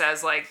Kelly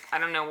says, like, I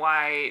don't know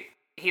why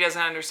he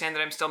doesn't understand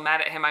that I'm still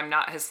mad at him. I'm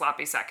not his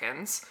sloppy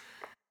seconds.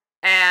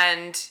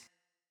 And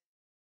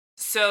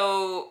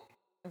so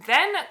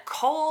then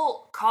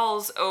Cole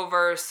calls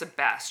over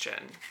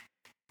Sebastian,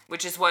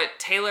 which is what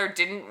Taylor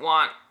didn't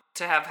want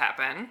to have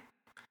happen.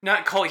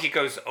 Not Cole, he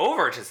goes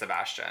over to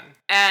Sebastian.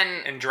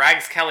 And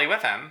drags Kelly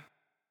with him.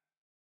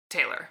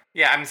 Taylor.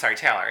 Yeah, I'm sorry,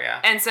 Taylor, yeah.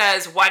 And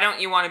says, why don't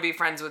you want to be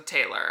friends with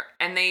Taylor?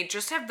 And they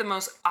just have the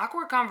most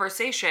awkward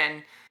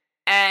conversation,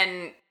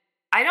 and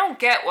I don't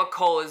get what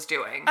Cole is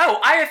doing. Oh,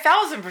 I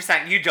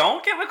 1,000%. You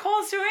don't get what Cole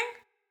is doing?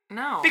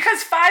 No.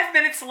 Because 5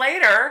 minutes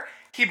later,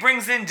 he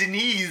brings in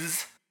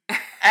Denise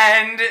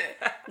and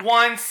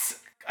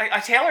wants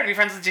Taylor to be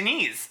friends with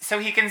Denise. So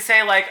he can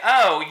say, like,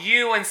 oh,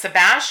 you and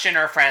Sebastian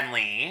are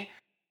friendly.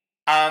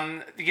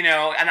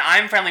 And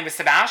I'm friendly with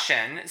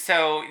Sebastian,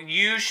 so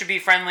you should be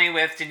friendly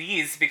with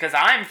Denise because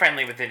I'm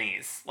friendly with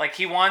Denise. Like,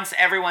 he wants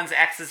everyone's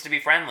exes to be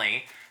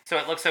friendly, so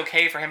it looks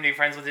okay for him to be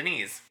friends with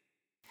Denise.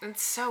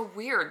 It's so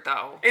weird,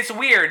 though. It's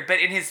weird, but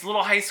in his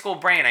little high school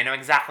brain, I know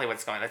exactly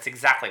what's going on. That's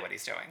exactly what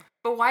he's doing.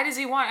 But why does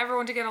he want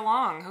everyone to get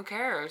along? Who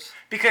cares?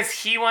 Because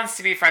he wants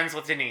to be friends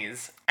with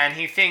Denise, and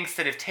he thinks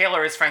that if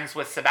Taylor is friends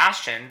with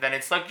Sebastian, then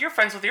it's like, you're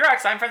friends with your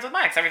ex, I'm friends with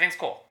my ex, everything's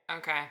cool.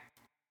 Okay.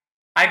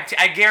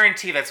 I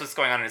guarantee that's what's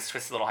going on in his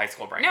twisted little high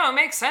school brain. No, it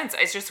makes sense.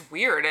 It's just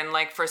weird. And,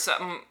 like, for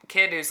some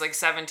kid who's, like,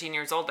 17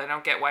 years old, I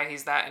don't get why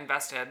he's that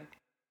invested.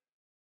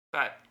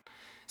 But,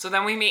 So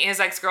then we meet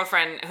his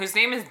ex-girlfriend, whose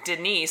name is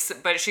Denise,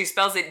 but she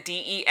spells it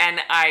Deniz.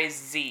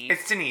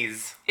 It's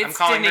Denise. It's I'm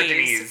calling her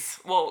Denise.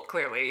 Well,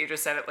 clearly, you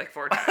just said it like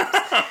 4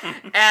 times.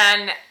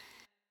 And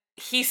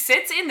he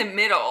sits in the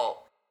middle.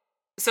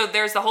 So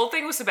there's the whole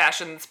thing with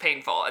Sebastian that's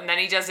painful, and then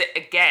he does it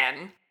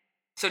again.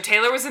 So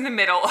Taylor was in the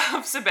middle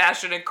of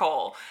Sebastian and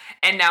Cole,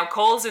 and now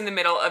Cole's in the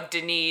middle of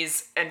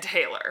Denise and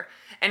Taylor.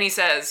 And he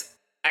says,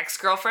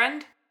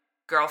 ex-girlfriend,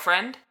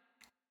 girlfriend,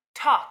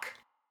 talk.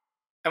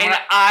 And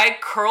I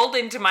curled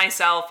into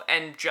myself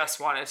and just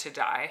wanted to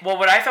die. Well,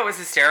 what I thought was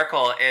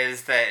hysterical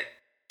is that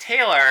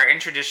Taylor, in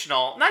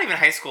traditional, not even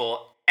high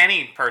school,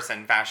 any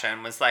person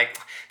fashion, was like,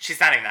 she's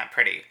not even that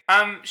pretty.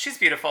 She's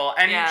beautiful,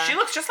 and she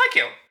looks just like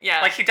you.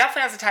 Yeah. Like, he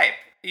definitely has a type.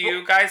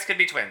 You guys could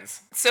be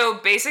twins. So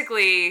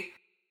basically,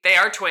 they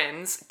are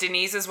twins.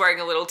 Denise is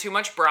wearing a little too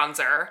much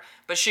bronzer,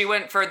 but she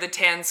went for the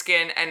tan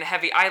skin and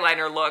heavy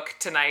eyeliner look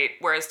tonight,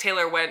 whereas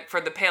Taylor went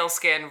for the pale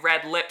skin,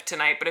 red lip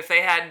tonight. But if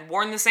they had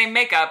worn the same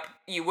makeup,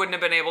 you wouldn't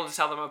have been able to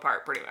tell them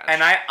apart, pretty much.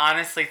 And I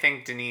honestly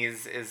think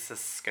Denise is a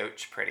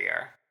scotch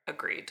prettier.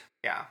 Agreed.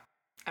 Yeah.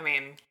 I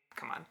mean,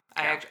 come on.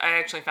 Yeah. I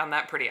actually found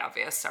that pretty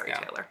obvious. Sorry,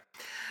 Taylor.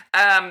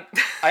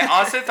 I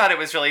also thought it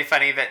was really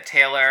funny that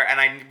Taylor,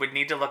 and I would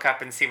need to look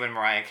up and see when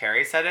Mariah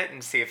Carey said it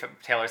and see if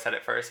Taylor said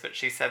it first, but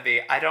she said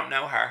I don't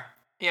know her.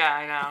 Yeah,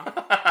 I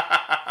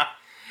know.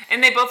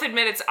 And they both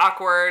admit it's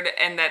awkward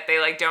and that they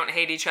like don't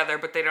hate each other,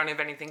 but they don't have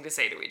anything to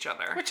say to each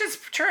other. Which is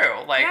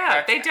true. Like,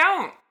 yeah, they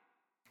don't.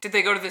 Did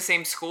they go to the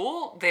same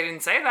school? They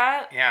didn't say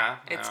that. Yeah.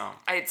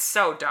 It's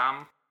so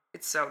dumb.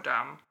 It's so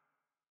dumb.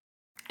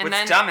 And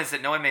What's dumb is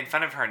that no one made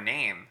fun of her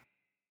name.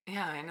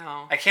 Yeah, I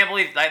know. I can't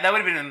believe that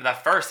would have been the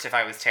first if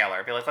I was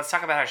Taylor. Be like, let's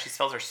talk about how she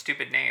spells her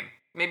stupid name.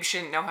 Maybe she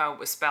didn't know how it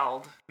was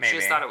spelled. Maybe. She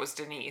just thought it was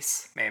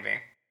Denise. Maybe.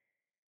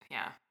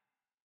 Yeah.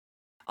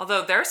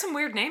 Although there are some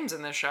weird names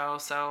in this show,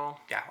 so...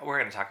 Yeah, we're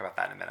going to talk about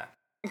that in a minute.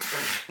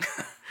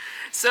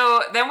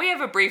 So then we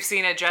have a brief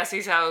scene at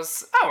Jesse's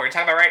house. Oh, we're going to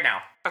talk about right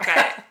now.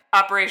 Okay.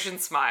 Operation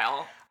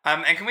Smile.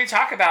 And can we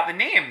talk about the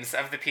names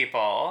of the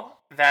people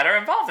that are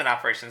involved in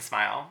Operation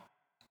Smile?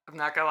 I'm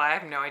not gonna lie, I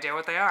have no idea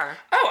what they are.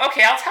 Oh,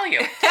 okay, I'll tell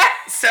you.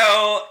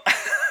 So,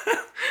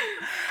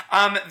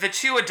 the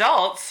two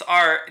adults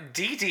are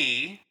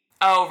Dee.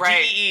 Oh,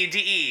 right.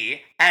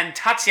 Dee, and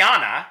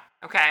Tatiana.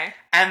 Okay.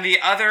 And the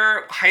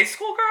other high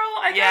school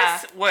girl, I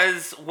guess,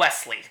 was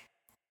Wesley.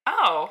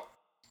 Oh.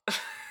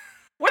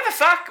 What the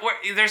fuck?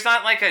 There's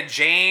not like a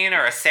Jane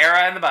or a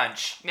Sarah in the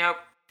bunch. Nope.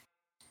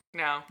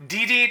 No.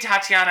 Dee,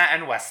 Tatiana,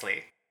 and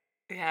Wesley.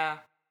 Yeah.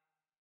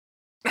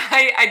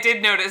 I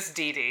did notice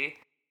Dee.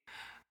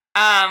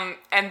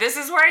 And this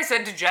is where I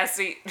said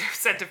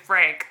to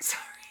Frank,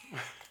 sorry,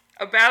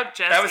 about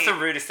Jesse. That was the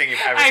rudest thing you've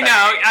ever said.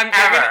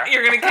 I know.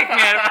 You're gonna kick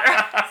me out of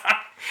her.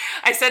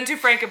 I said to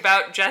Frank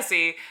about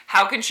Jessie,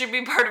 how can she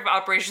be part of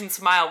Operation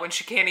Smile when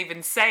she can't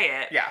even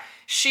say it? Yeah.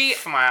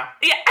 Smile.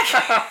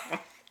 Yeah.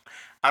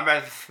 I'm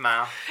about to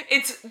smile.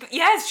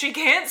 Yes, she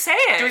can't say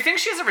it. Do we think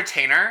she has a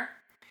retainer?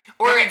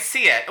 Or we'd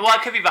see it. Well,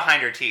 it could be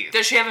behind her teeth.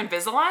 Does she have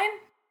Invisalign?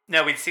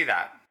 No, we'd see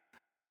that.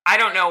 I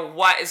don't know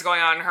what is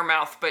going on in her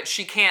mouth, but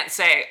she can't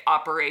say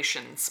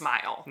Operation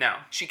Smile. No.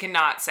 She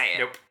cannot say it.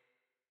 Nope.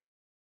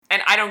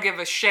 And I don't give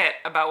a shit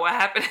about what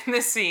happened in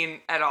this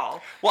scene at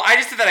all. Well, I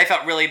just said that I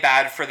felt really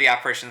bad for the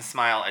Operation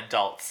Smile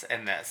adults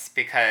in this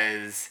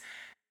because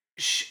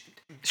she's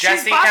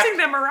bossing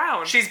them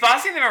around. She's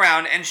bossing them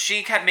around, and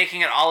she kept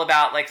making it all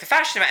about, like, the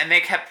fashion event, and they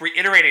kept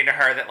reiterating to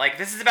her that, like,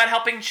 this is about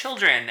helping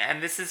children,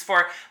 and this is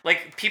for,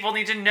 like, people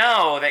need to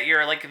know that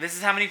you're, like, this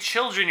is how many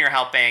children you're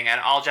helping,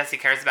 and all Jessie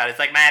cares about is,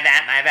 like, my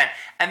event.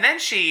 And then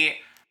she,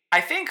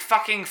 I think,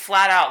 fucking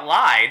flat out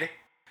lied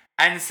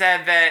and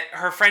said that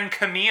her friend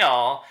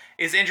Camille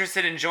is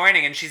interested in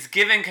joining, and she's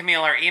given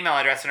Camille her email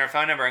address and her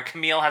phone number, and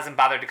Camille hasn't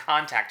bothered to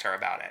contact her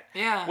about it.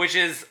 Yeah. Which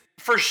is,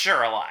 for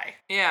sure, a lie.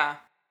 Yeah.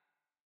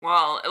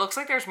 Well, it looks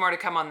like there's more to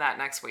come on that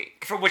next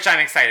week. For which I'm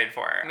excited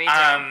for. Me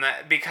too.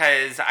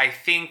 Because I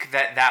think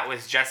that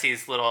was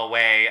Jessie's little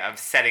way of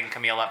setting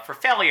Camille up for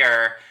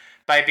failure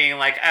by being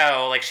like,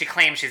 oh, like she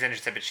claims she's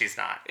interested, but she's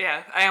not.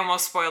 Yeah, I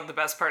almost spoiled the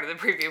best part of the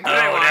preview. But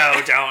no,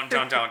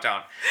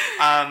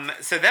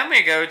 don't. So then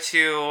we go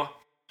to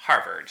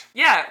Harvard.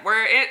 Yeah,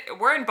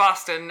 we're in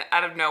Boston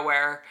out of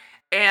nowhere,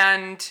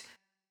 and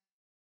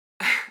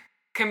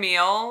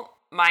Camille,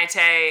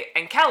 Maite,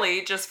 and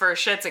Kelly, just for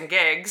shits and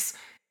gigs,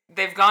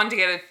 they've gone to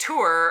get a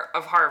tour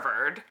of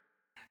Harvard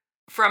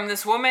from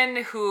this woman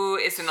who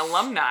is an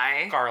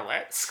alumni.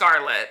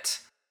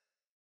 Scarlett.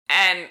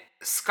 And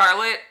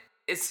Scarlett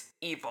is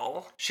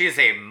evil. She is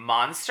a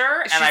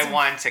monster, and I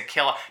want to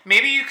kill her.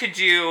 Maybe you could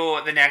do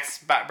the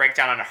next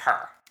breakdown on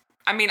her.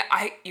 I mean,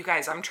 you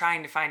guys, I'm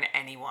trying to find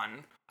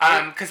anyone.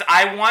 Because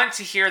I want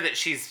to hear that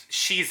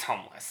she's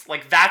homeless.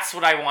 Like, that's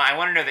what I want. I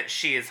want to know that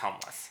she is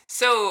homeless.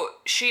 So,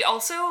 she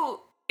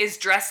also is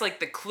dressed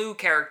like the Clue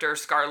character,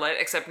 Scarlett,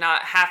 except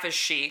not half as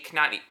chic,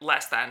 not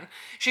less than.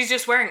 She's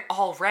just wearing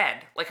all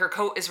red. Like, her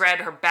coat is red,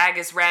 her bag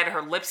is red,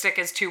 her lipstick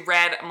is too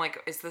red. I'm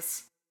like, is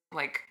this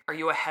Like, are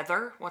you a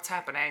Heather? What's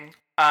happening?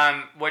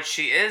 What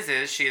she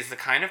is she is the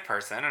kind of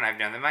person, and I've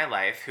known in my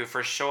life, who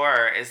for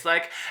sure is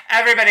like,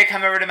 everybody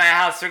come over to my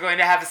house, we're going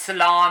to have a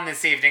salon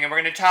this evening, and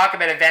we're going to talk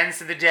about events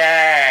of the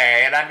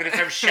day, and I'm going to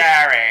serve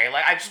sherry.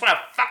 Like, I just want to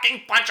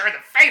fucking punch her in the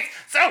face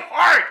so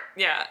hard!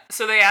 Yeah,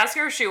 so they ask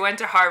her if she went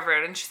to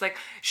Harvard, and she's like,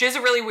 she has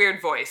a really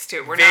weird voice,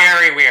 too.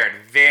 Very weird.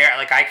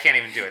 Like, I can't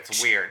even do it.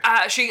 It's weird.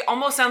 She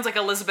almost sounds like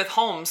Elizabeth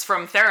Holmes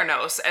from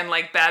Theranos and,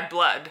 like, Bad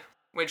Blood.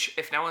 Which,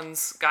 if no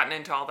one's gotten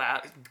into all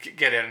that...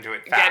 Get into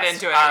it fast. Get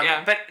into it,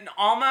 yeah. But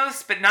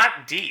almost, but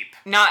not deep.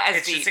 Not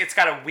as deep. It's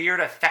got a weird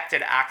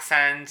affected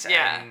accent.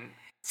 Yeah. And...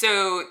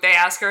 So they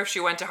ask her if she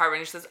went to Harvard,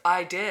 and she says,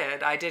 I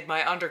did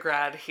my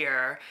undergrad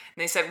here.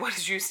 And they said, what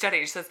did you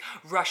study? She says,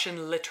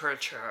 Russian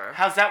literature.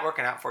 How's that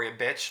working out for you,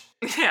 bitch?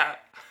 Yeah.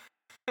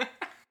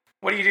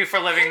 What do you do for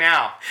a living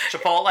now?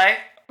 Chipotle?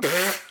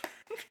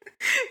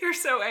 You're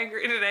so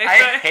angry today.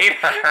 I hate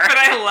her. But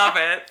I love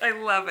it. I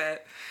love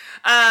it.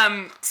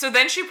 So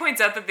then she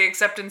points out that the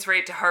acceptance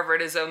rate to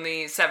Harvard is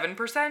only 7%?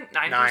 9%?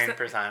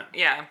 9%.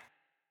 Yeah.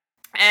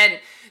 And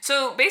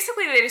so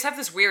basically they just have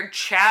this weird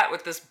chat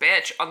with this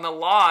bitch on the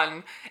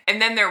lawn,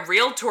 and then their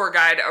real tour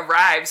guide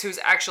arrives, who's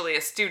actually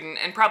a student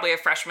and probably a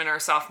freshman or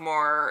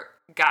sophomore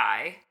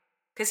guy,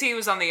 because he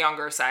was on the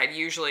younger side.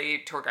 Usually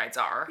tour guides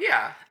are.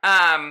 Yeah.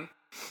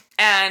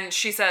 And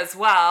she says,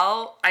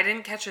 well, I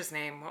didn't catch his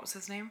name. What was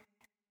his name?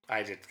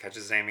 I didn't catch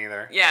his name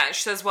either. Yeah,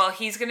 she says, well,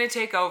 he's going to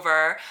take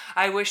over.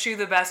 I wish you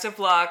the best of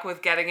luck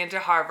with getting into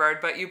Harvard,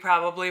 but you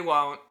probably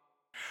won't.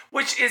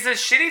 Which is a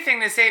shitty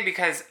thing to say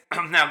because,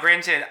 now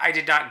granted, I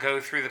did not go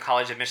through the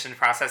college admission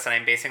process and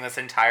I'm basing this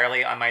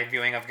entirely on my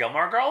viewing of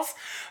Gilmore Girls,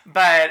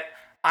 but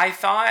I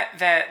thought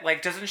that,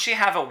 like, doesn't she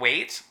have a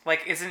weight?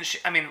 Like, isn't she,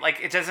 I mean, like,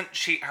 it doesn't,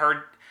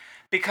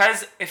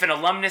 because if an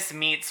alumnus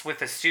meets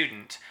with a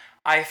student,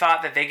 I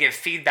thought that they give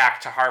feedback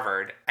to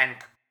Harvard and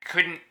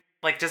couldn't,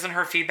 like,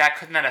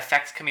 couldn't that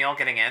affect Camille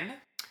getting in?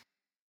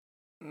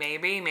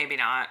 Maybe, maybe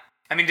not.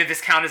 I mean, did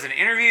this count as an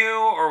interview,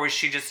 or was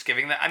she just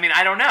giving I mean,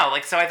 I don't know.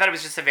 Like, so I thought it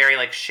was just a very,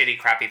 like, shitty,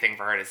 crappy thing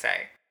for her to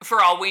say.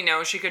 For all we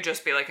know, she could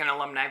just be, like, an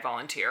alumni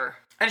volunteer.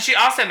 And she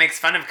also makes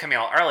fun of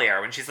Camille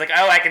earlier when she's like,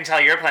 oh, I can tell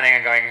you're planning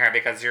on going here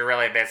because you're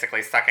really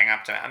basically sucking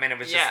up to me. I mean, it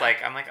was just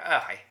like, I'm like,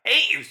 oh, I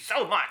hate you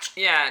so much.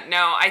 Yeah,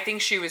 no, I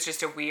think she was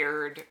just a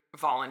weird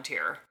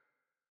volunteer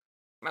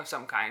of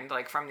some kind,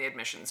 like, from the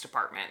admissions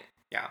department.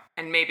 Yeah.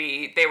 And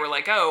maybe they were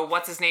like, oh,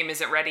 what's his name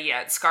isn't ready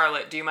yet.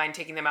 Scarlett, do you mind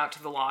taking them out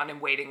to the lawn and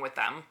waiting with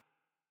them?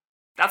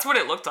 That's what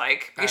it looked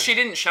like. Because she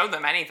didn't show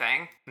them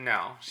anything.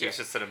 No, she was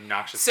just an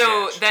obnoxious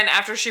bitch. Then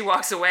after she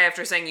walks away,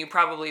 after saying you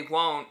probably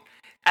won't,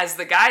 as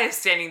the guy is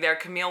standing there,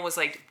 Camille was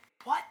like,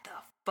 what the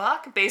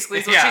fuck? Basically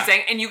is what she's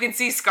saying. And you can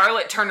see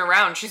Scarlett turn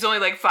around. She's only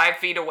like 5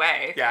 feet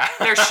away. Yeah.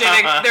 They're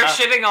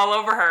shitting all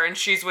over her and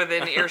she's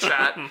within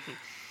earshot.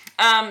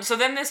 So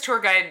then this tour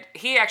guide,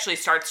 he actually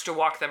starts to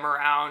walk them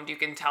around. You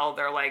can tell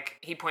they're like,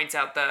 he points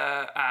out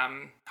the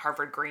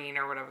Harvard Green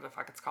or whatever the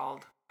fuck it's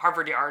called.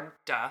 Harvard Yard,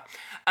 duh.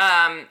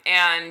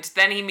 And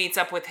then he meets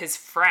up with his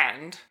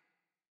friend.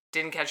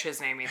 Didn't catch his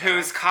name either.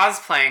 Who's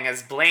cosplaying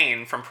as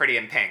Blaine from Pretty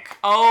in Pink.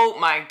 Oh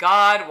my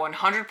god,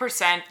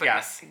 100%, but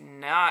yes.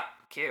 Not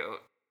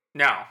cute.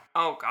 No.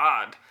 Oh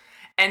god.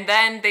 And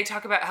then they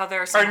talk about how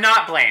there's Or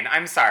not Blaine,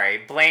 I'm sorry.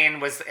 Blaine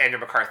was Andrew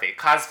McCarthy,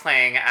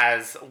 cosplaying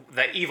as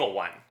the evil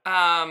one.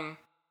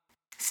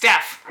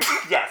 Steph.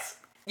 Yes.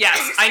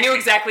 Yes, I knew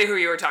exactly who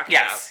you were talking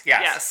about.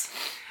 Yes.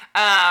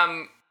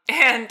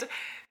 And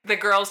the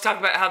girls talk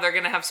about how they're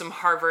going to have some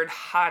Harvard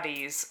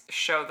hotties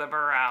show them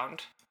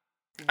around.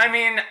 I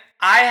mean,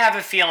 I have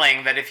a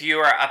feeling that if you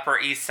are Upper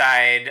East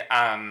Side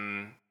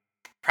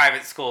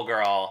private school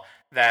girl,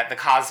 that the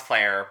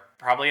cosplayer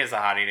probably is a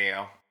hottie to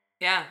you.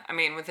 Yeah, I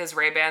mean, with his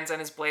Ray-Bans and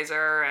his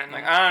blazer and...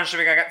 Like, oh, should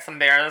we go get some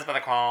bears by the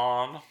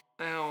quad?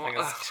 Oh, like,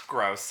 it's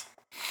gross.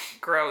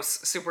 Gross.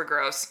 Super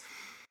gross.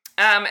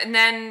 And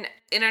then,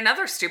 in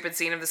another stupid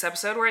scene of this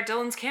episode, we're at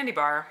Dylan's Candy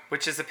Bar.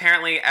 Which is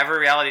apparently every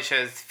reality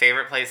show's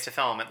favorite place to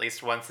film at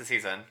least once a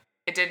season.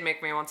 It did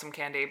make me want some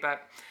candy,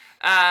 but...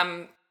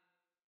 And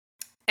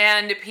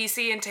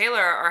PC and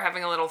Taylor are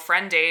having a little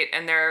friend date,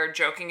 and they're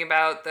joking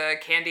about the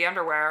candy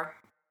underwear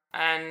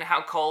and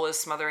how Cole is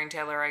smothering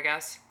Taylor, I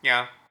guess.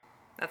 Yeah.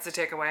 That's the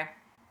takeaway.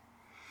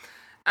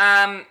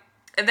 And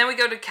then we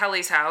go to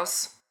Kelly's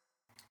house,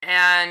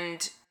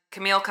 and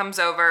Camille comes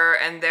over,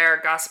 and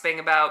they're gossiping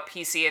about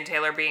PC and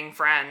Taylor being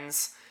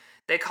friends.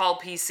 They call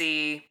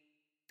PC.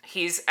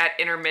 He's at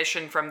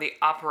intermission from the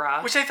opera.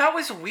 Which I thought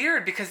was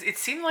weird, because it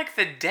seemed like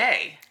the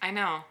day. I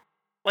know.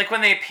 Like,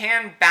 when they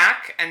pan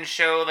back and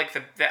show, like,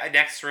 the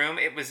next room,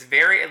 it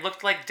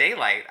looked like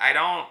daylight.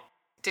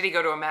 Did he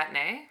go to a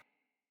matinee?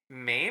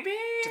 Maybe?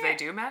 Do they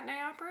do matinee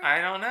opera?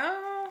 I don't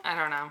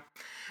know.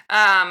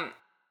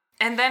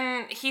 And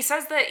then he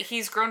says that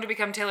he's grown to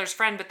become Taylor's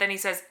friend, but then he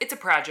says, it's a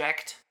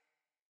project.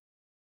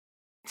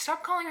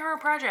 Stop calling her a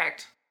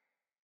project.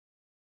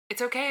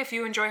 It's okay if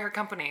you enjoy her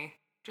company.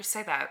 Just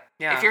say that.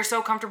 Yeah. If you're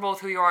so comfortable with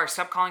who you are,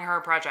 stop calling her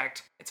a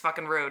project. It's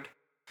fucking rude.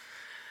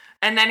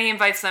 And then he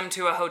invites them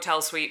to a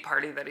hotel suite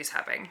party that he's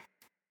having.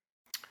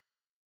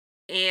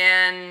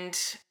 And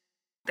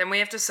then we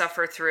have to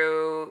suffer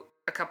through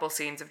a couple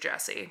scenes of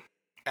Jesse.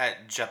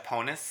 At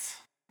Japonis.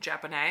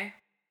 Japonais.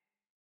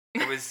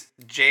 It was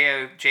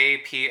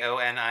Japonis.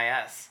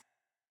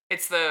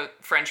 It's the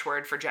French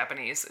word for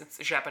Japanese. It's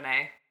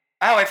Japonais.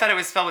 Oh, I thought it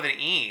was spelled with an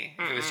E.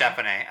 If it was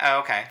Japonais. Oh,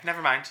 okay.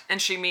 Never mind.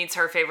 And she meets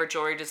her favorite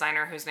jewelry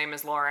designer, whose name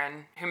is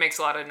Lauren, who makes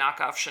a lot of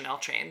knockoff Chanel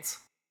chains.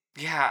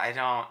 Yeah, I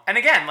don't. And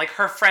again, like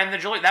her friend, the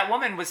jewelry, that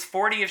woman was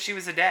 40 if she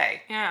was a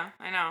day. Yeah,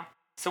 I know.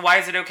 So why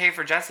is it okay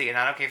for Jesse and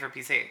not okay for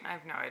PC? I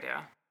have no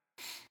idea.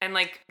 And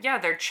like, yeah,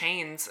 they're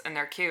chains and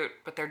they're cute,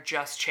 but they're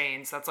just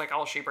chains. That's like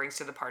all she brings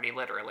to the party,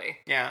 literally.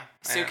 Yeah.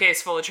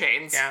 Suitcase full of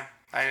chains. Yeah,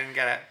 I didn't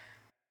get it.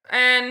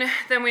 And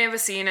then we have a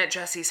scene at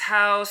Jesse's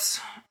house.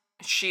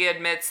 She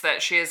admits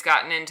that she has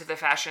gotten into the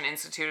Fashion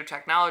Institute of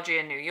Technology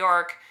in New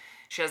York.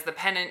 She has the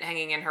pendant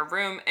hanging in her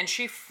room, and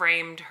she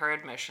framed her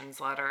admissions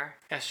letter.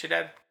 Yes, she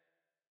did.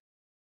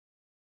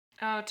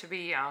 Oh, to be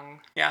young.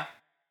 Yeah.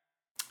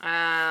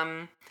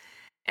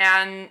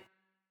 And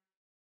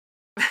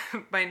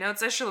my note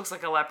says she looks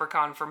like a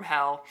leprechaun from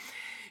hell.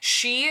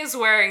 She is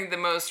wearing the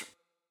most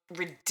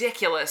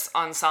ridiculous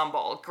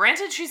ensemble.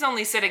 Granted, she's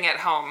only sitting at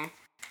home,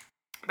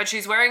 but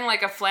she's wearing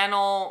like a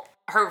flannel,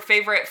 her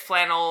favorite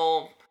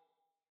flannel,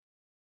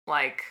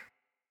 like,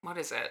 what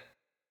is it?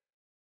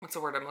 What's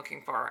the word I'm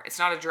looking for? It's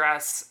not a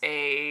dress,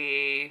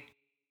 a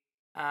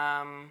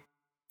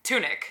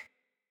tunic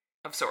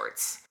of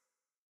sorts.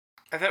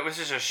 I thought it was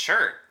just a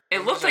shirt.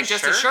 It looked like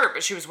just a shirt,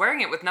 but she was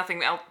wearing it with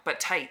nothing else but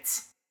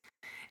tights.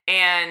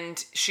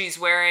 And she's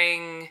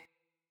wearing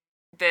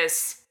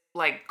this,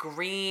 like,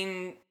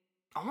 green,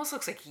 almost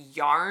looks like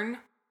yarn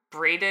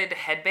braided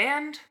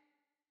headband.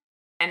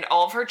 And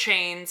all of her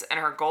chains and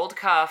her gold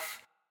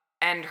cuff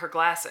and her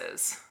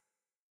glasses.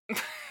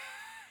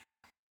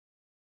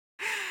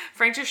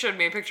 Frank just showed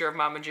me a picture of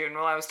Mama June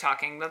while I was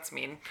talking. That's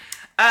mean.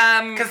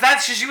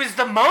 Because she was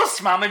the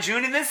most Mama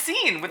June in this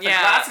scene with the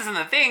glasses and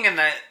the thing and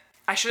the...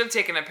 I should have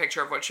taken a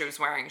picture of what she was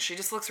wearing. She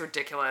just looks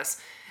ridiculous.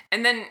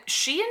 And then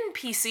she and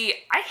PC,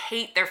 I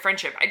hate their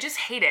friendship. I just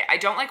hate it. I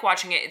don't like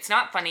watching it. It's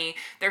not funny.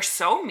 They're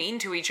so mean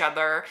to each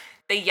other.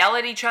 They yell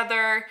at each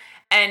other.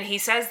 And he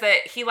says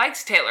that he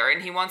likes Taylor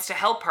and he wants to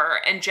help her.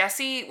 And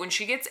Jessie, when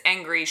she gets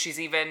angry, she's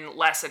even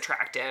less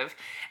attractive.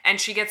 And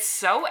she gets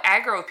so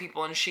aggro with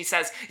people and she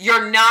says,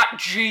 "You're not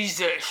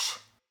Jesus."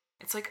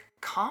 It's like,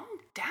 calm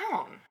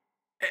down.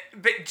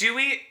 But do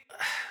we...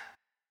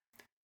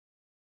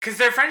 Because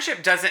their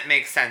friendship doesn't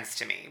make sense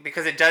to me.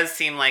 Because it does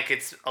seem like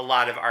it's a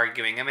lot of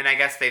arguing. I mean, I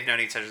guess they've known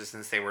each other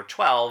since they were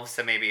 12.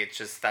 So maybe it's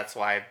just that's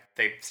why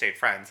they stayed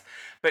friends.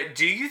 But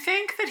do you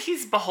think that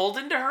he's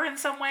beholden to her in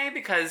some way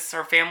because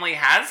her family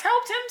has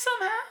helped him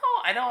somehow?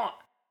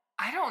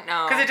 I don't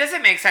know. Because it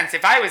doesn't make sense.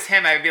 If I was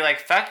him, I would be like,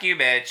 fuck you,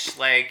 bitch.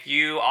 Like,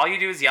 all you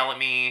do is yell at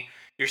me.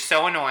 You're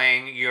so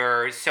annoying.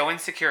 You're so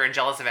insecure and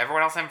jealous of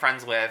everyone else I'm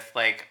friends with.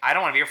 Like, I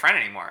don't want to be your friend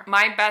anymore.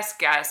 My best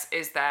guess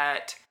is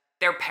that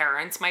their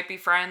parents might be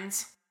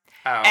friends.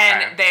 Oh, okay.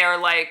 And they are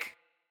like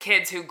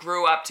kids who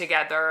grew up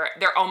together.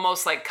 They're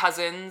almost like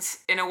cousins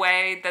in a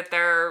way that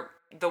they're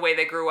the way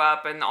they grew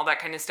up and all that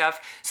kind of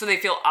stuff. So they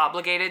feel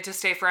obligated to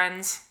stay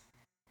friends.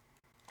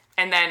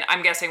 And then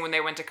I'm guessing when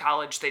they went to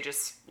college, they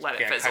just let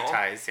it fizzle. Cut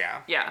ties,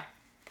 yeah. Yeah.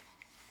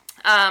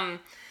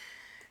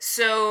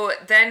 So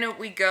then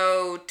we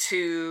go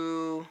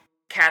to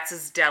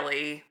Katz's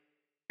Deli,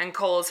 and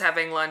Cole's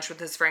having lunch with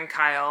his friend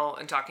Kyle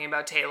and talking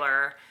about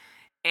Taylor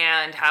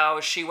and how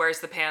she wears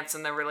the pants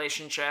in the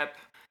relationship.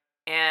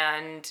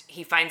 And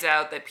he finds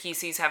out that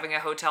PC's having a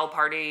hotel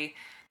party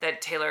that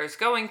Taylor is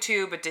going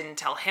to but didn't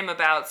tell him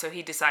about, so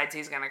he decides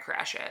he's going to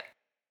crash it.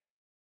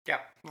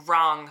 Yep.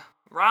 Wrong.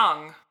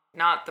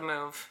 Not the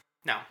move.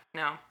 No.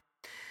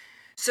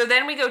 So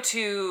then we go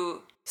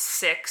to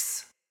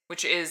Six,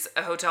 which is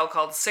a hotel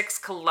called Six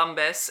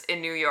Columbus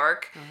in New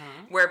York,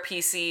 where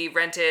PC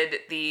rented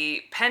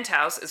the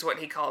penthouse, is what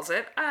he calls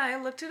it.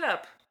 I looked it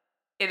up.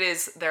 It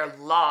is their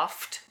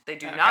loft. They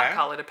do not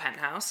call it a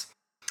penthouse.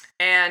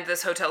 And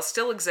this hotel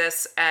still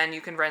exists, and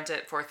you can rent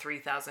it for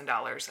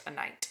 $3,000 a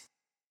night.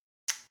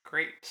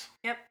 Great.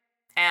 Yep.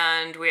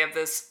 And we have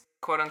this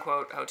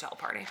quote-unquote hotel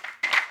party.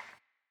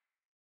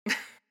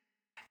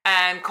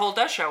 And Cole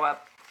does show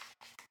up.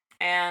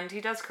 And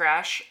he does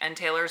crash, and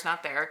Taylor's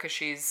not there because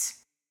she's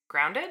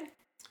grounded?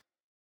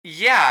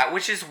 Yeah,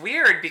 which is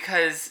weird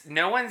because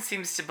no one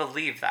seems to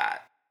believe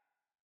that.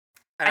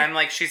 And I'm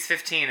like, she's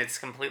 15, it's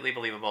completely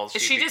believable.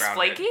 Is she just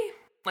flaky?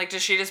 Like,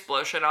 does she just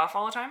blow shit off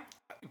all the time?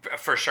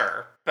 For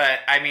sure. But,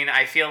 I mean,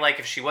 I feel like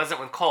if she wasn't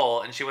with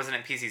Cole and she wasn't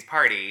at PC's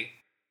party,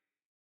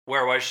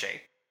 where was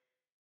she?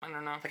 I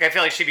don't know. Like, I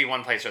feel like she'd be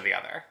one place or the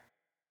other.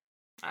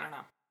 I don't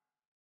know.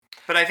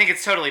 But I think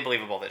it's totally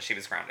believable that she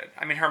was grounded.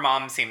 I mean, her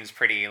mom seems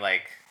pretty,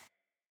 like...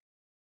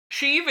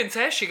 She even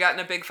says she got in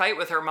a big fight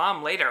with her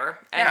mom later,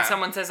 and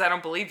someone says, "I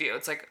don't believe you."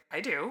 It's like, I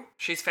do.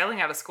 She's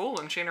failing out of school,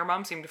 and she and her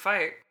mom seem to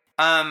fight.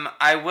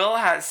 I will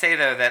say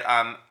though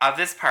that of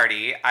this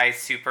party, I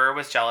super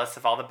was jealous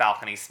of all the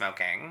balcony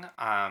smoking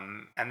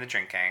and the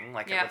drinking.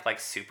 Like, it looked like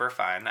super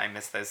fun. I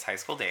miss those high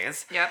school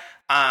days. Yep.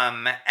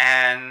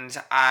 And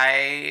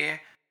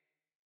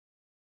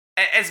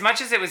as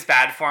much as it was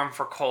bad form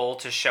for Cole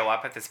to show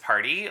up at this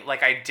party,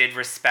 like, I did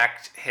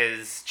respect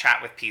his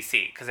chat with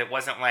PC, because it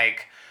wasn't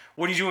like,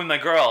 what are you doing with my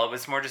girl? It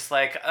was more just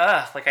like,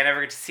 like, I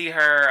never get to see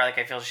her. Like,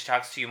 I feel she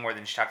talks to you more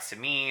than she talks to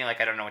me.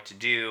 Like, I don't know what to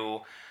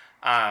do.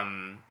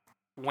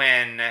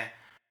 When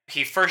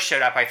he first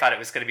showed up, I thought it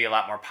was going to be a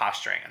lot more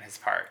posturing on his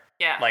part.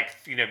 Yeah. Like,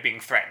 being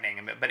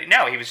threatening. But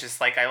no, he was just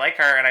like, I like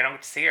her and I don't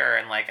get to see her.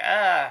 And like,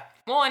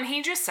 Well, and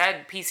he just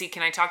said, PC,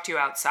 can I talk to you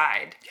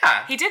outside?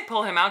 Yeah. He did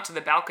pull him out to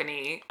the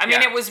balcony. I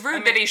mean, it was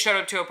rude that he showed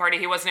up to a party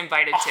he wasn't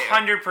invited to.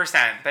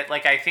 100%. But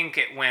like, I think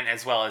it went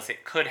as well as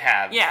it could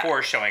have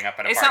for showing up at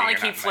a party. It's not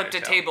like he flipped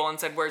a table and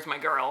said, where's my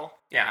girl?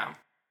 Yeah. You know?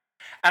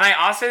 And I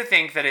also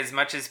think that as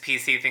much as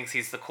PC thinks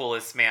he's the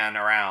coolest man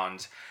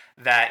around,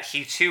 that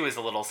he too is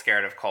a little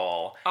scared of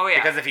Cole. Oh, yeah.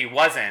 Because if he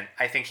wasn't,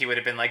 I think he would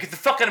have been like, get the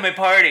fuck out of my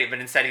party. But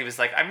instead he was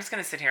like, I'm just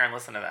going to sit here and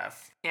listen to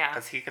this. Yeah.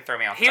 Because he could throw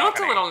me off the balcony.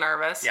 balcony. He looked a little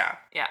nervous. Yeah.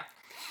 Yeah.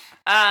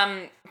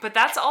 But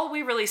that's all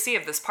we really see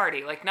of this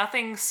party. Like,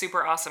 nothing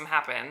super awesome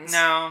happens.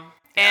 No.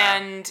 Yeah.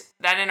 And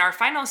then in our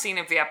final scene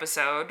of the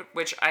episode,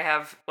 which I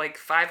have like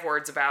 5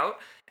 words about,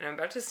 and I'm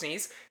about to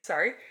sneeze.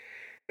 Sorry.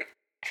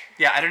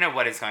 Yeah, I don't know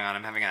what is going on.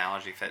 I'm having an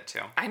allergy fit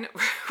too. I know.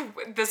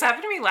 This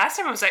happened to me last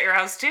time I was at your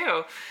house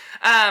too.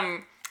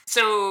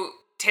 So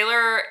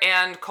Taylor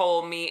and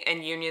Cole meet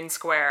in Union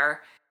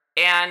Square,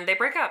 and they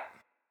break up.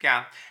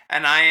 Yeah,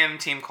 and I am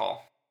Team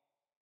Cole.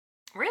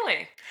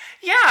 Really?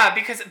 Yeah,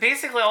 because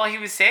basically all he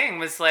was saying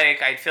was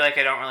like, I feel like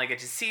I don't really get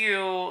to see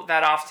you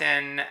that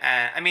often.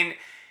 I mean,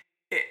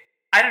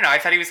 I don't know. I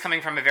thought he was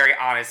coming from a very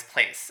honest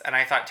place, and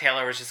I thought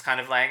Taylor was just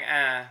kind of like,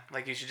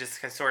 like, you should just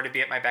sort of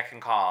be at my beck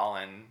and call,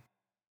 and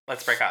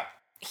let's break up.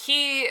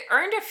 He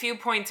earned a few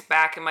points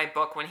back in my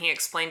book when he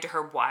explained to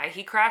her why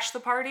he crashed the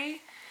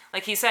party.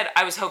 Like, he said,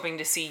 I was hoping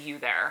to see you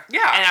there.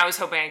 Yeah. And I was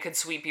hoping I could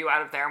sweep you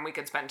out of there and we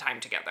could spend time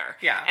together.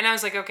 Yeah. And I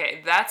was like,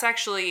 okay, that's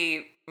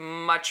actually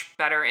much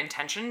better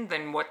intention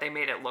than what they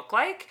made it look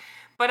like.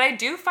 But I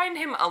do find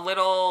him a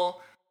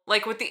little,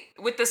 like, with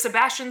the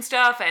Sebastian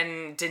stuff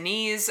and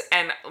Denise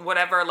and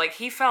whatever, like,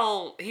 he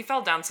fell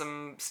down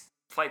some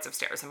flights of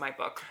stairs in my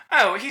book.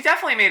 Oh, he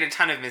definitely made a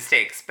ton of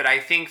mistakes, but I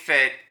think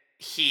that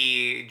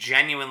he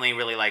genuinely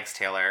really likes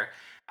Taylor.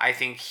 I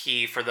think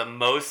he, for the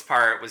most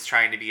part, was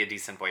trying to be a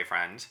decent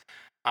boyfriend,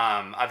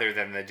 other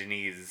than the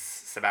Denise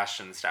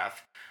Sebastian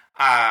stuff.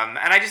 And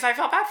I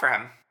felt bad for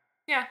him.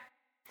 Yeah.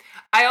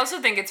 I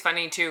also think it's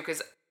funny, too,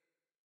 because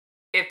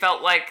it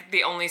felt like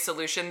the only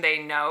solution they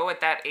know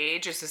at that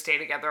age is to stay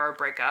together or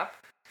break up.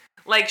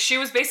 Like, she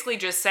was basically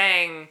just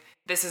saying,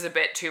 this is a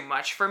bit too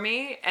much for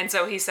me. And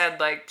so he said,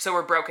 like, so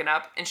we're broken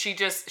up. And she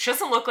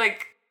doesn't look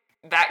like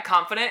that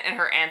confident in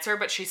her answer,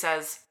 but she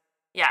says,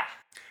 yeah.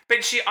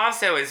 But she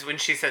also is, when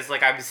she says,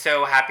 like, I'm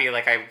so happy,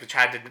 like, I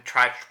had to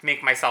try to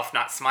make myself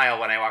not smile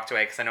when I walked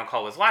away because I know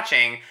Cole was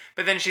watching.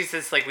 But then she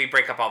says, like, we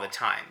break up all the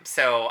time.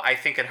 So I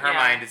think in her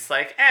mind, it's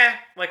like,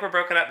 like, we're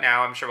broken up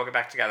now. I'm sure we'll get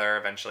back together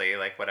eventually,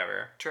 like,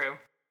 whatever. True.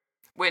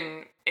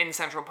 When in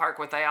Central Park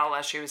with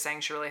Ayala, she was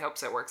saying she really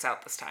hopes it works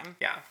out this time.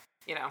 Yeah.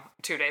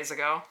 2 days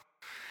ago.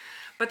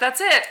 But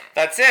that's it.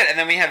 That's it. And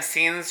then we have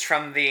scenes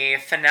from the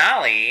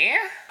finale.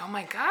 Oh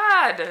my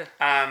god.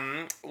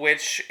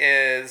 Which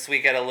is, we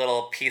get a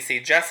little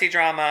PC Jessie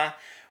drama.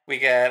 We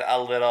get a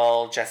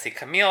little Jessie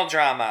Camille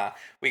drama.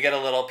 We get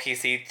a little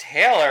PC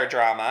Taylor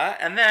drama.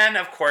 And then,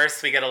 of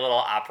course, we get a little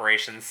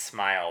Operation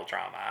Smile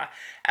drama.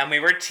 And we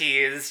were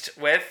teased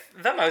with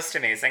the most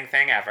amazing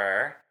thing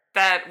ever.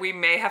 That we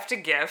may have to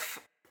gif.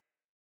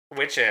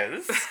 Which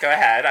is, go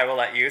ahead, I will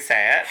let you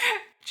say it.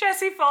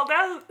 Jessie falls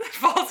down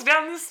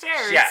the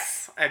stairs.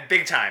 Yes,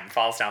 big time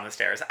falls down the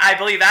stairs. I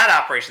believe that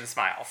Operation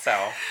Smile,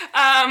 so.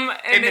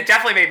 It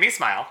definitely made me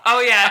smile.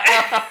 Oh,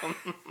 yeah.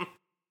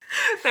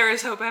 There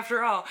is hope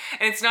after all.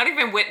 And it's not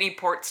even Whitney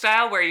Port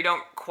style where you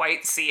don't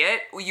quite see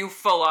it. You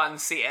full on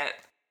see it.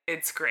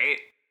 It's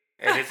great.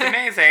 It is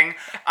amazing.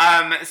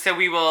 So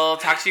we will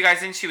talk to you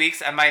guys in 2 weeks,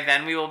 and by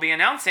then we will be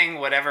announcing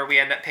whatever we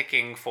end up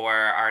picking for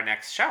our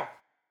next show.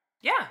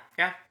 Yeah.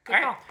 Yeah. Good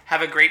all right.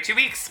 Have a great 2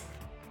 weeks.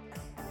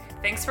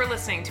 Thanks for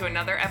listening to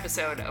another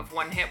episode of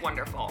One Hit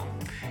Wonderful.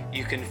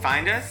 You can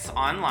find us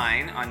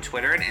online on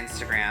Twitter and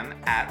Instagram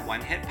at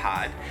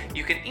OneHitPod.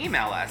 You can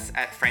email us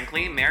at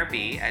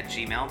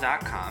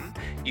franklymareb@gmail.com.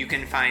 You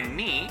can find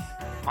me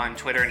on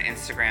Twitter and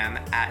Instagram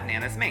at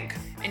NanasMink.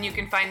 And you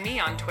can find me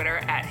on Twitter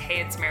at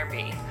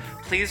HeyIt'sMareB.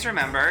 Please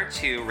remember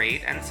to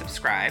rate and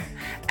subscribe.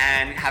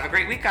 And have a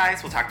great week,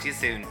 guys. We'll talk to you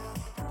soon.